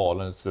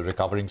fall, and it's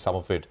recovering some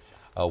of it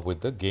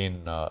with the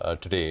gain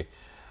today.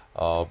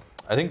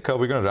 I think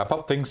we're going to wrap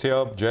up things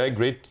here. Jay,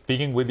 great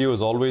speaking with you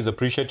as always.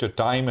 Appreciate your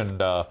time and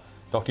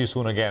talk to you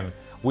soon again.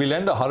 We'll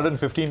end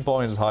 115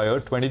 points higher,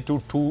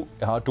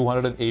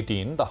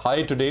 22,218. The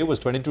high today was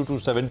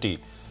 22,270.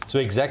 So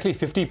exactly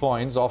 50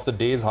 points off the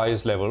day's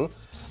highest level.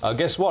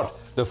 Guess what?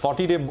 The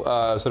 40-day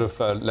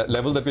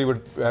level that we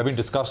have been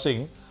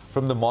discussing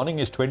from the morning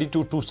is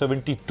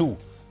 22,272.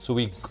 So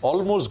we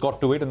almost got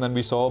to it, and then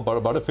we saw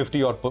about a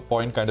 50-odd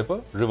point kind of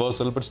a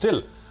reversal. But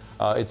still,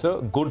 it's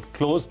a good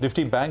close.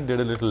 Nifty Bank did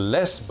a little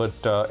less, but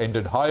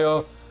ended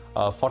higher,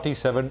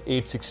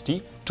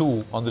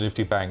 47,862 on the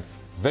Nifty Bank.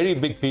 Very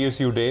big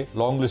PSU day,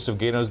 long list of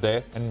gainers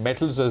there, and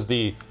metals as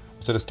the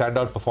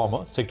standout performer,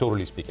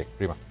 sectorally speaking.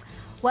 Rima.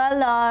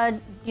 Well,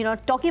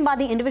 talking about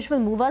the individual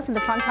movers in the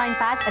frontline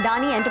pack,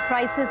 Adani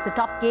Enterprises, the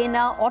top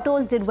gainer,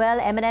 autos did well,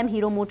 M&M,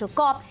 Hero Motor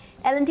Corp,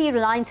 L&T,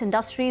 Reliance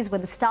Industries were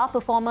the star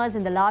performers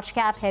in the large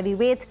cap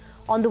heavyweight.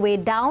 On the way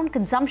down,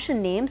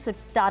 consumption names, so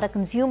Tata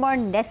Consumer,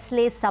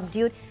 Nestle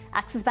subdued,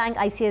 Axis Bank,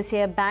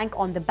 ICICI Bank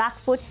on the back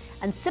foot,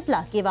 and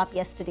Cipla gave up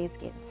yesterday's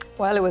gains.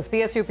 Well, it was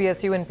PSU,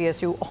 PSU, and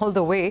PSU all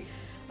the way.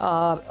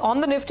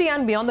 On the Nifty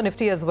and beyond the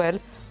Nifty as well.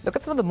 Look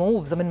at some of the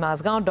moves. I mean,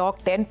 Mazgaon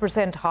Dock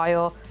 10%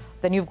 higher.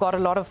 Then you've got a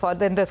lot of,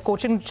 then there's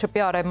Cochin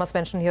Shipyard, I must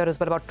mention here as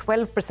well, about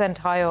 12%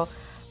 higher.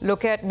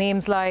 Look at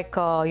names like,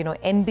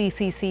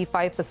 NBCC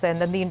 5%.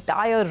 Then the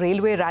entire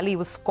railway rally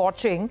was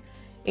scorching.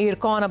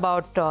 Ircon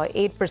about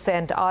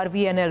 8%,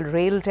 RVNL,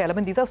 Railtel. I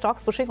mean, these are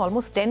stocks pushing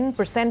almost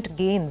 10%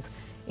 gains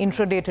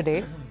intraday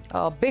today.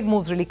 Big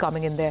moves really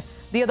coming in there.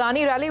 The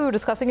Adani rally, we were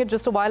discussing it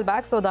just a while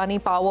back. So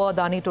Adani Power,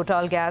 Adani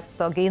Total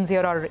Gas, gains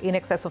here are in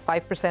excess of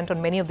 5%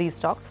 on many of these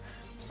stocks.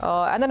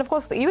 And then, of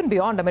course, even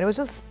beyond, I mean, it was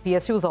just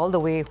PSUs all the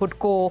way.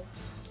 Hoodco,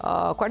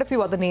 quite a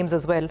few other names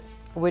as well,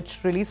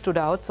 which really stood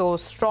out. So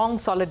strong,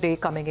 solid day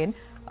coming in.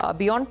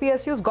 Beyond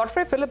PSUs,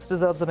 Godfrey Phillips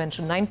deserves a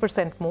mention.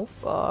 9% move,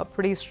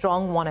 pretty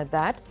strong one at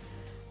that.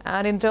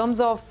 And in terms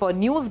of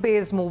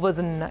news-based movers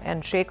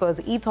and shakers,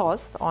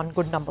 Ethos on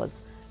good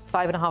numbers,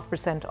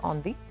 5.5%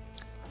 on the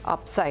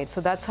upside.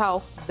 So that's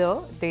how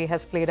the day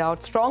has played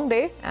out. Strong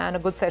day and a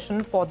good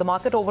session for the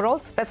market overall,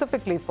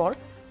 specifically for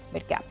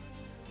mid-caps.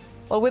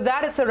 Well, with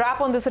that, it's a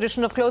wrap on this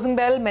edition of Closing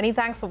Bell. Many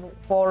thanks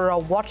for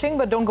watching,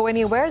 but don't go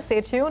anywhere.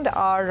 Stay tuned.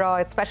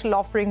 Our special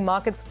offering,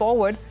 Markets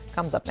Forward,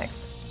 comes up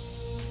next.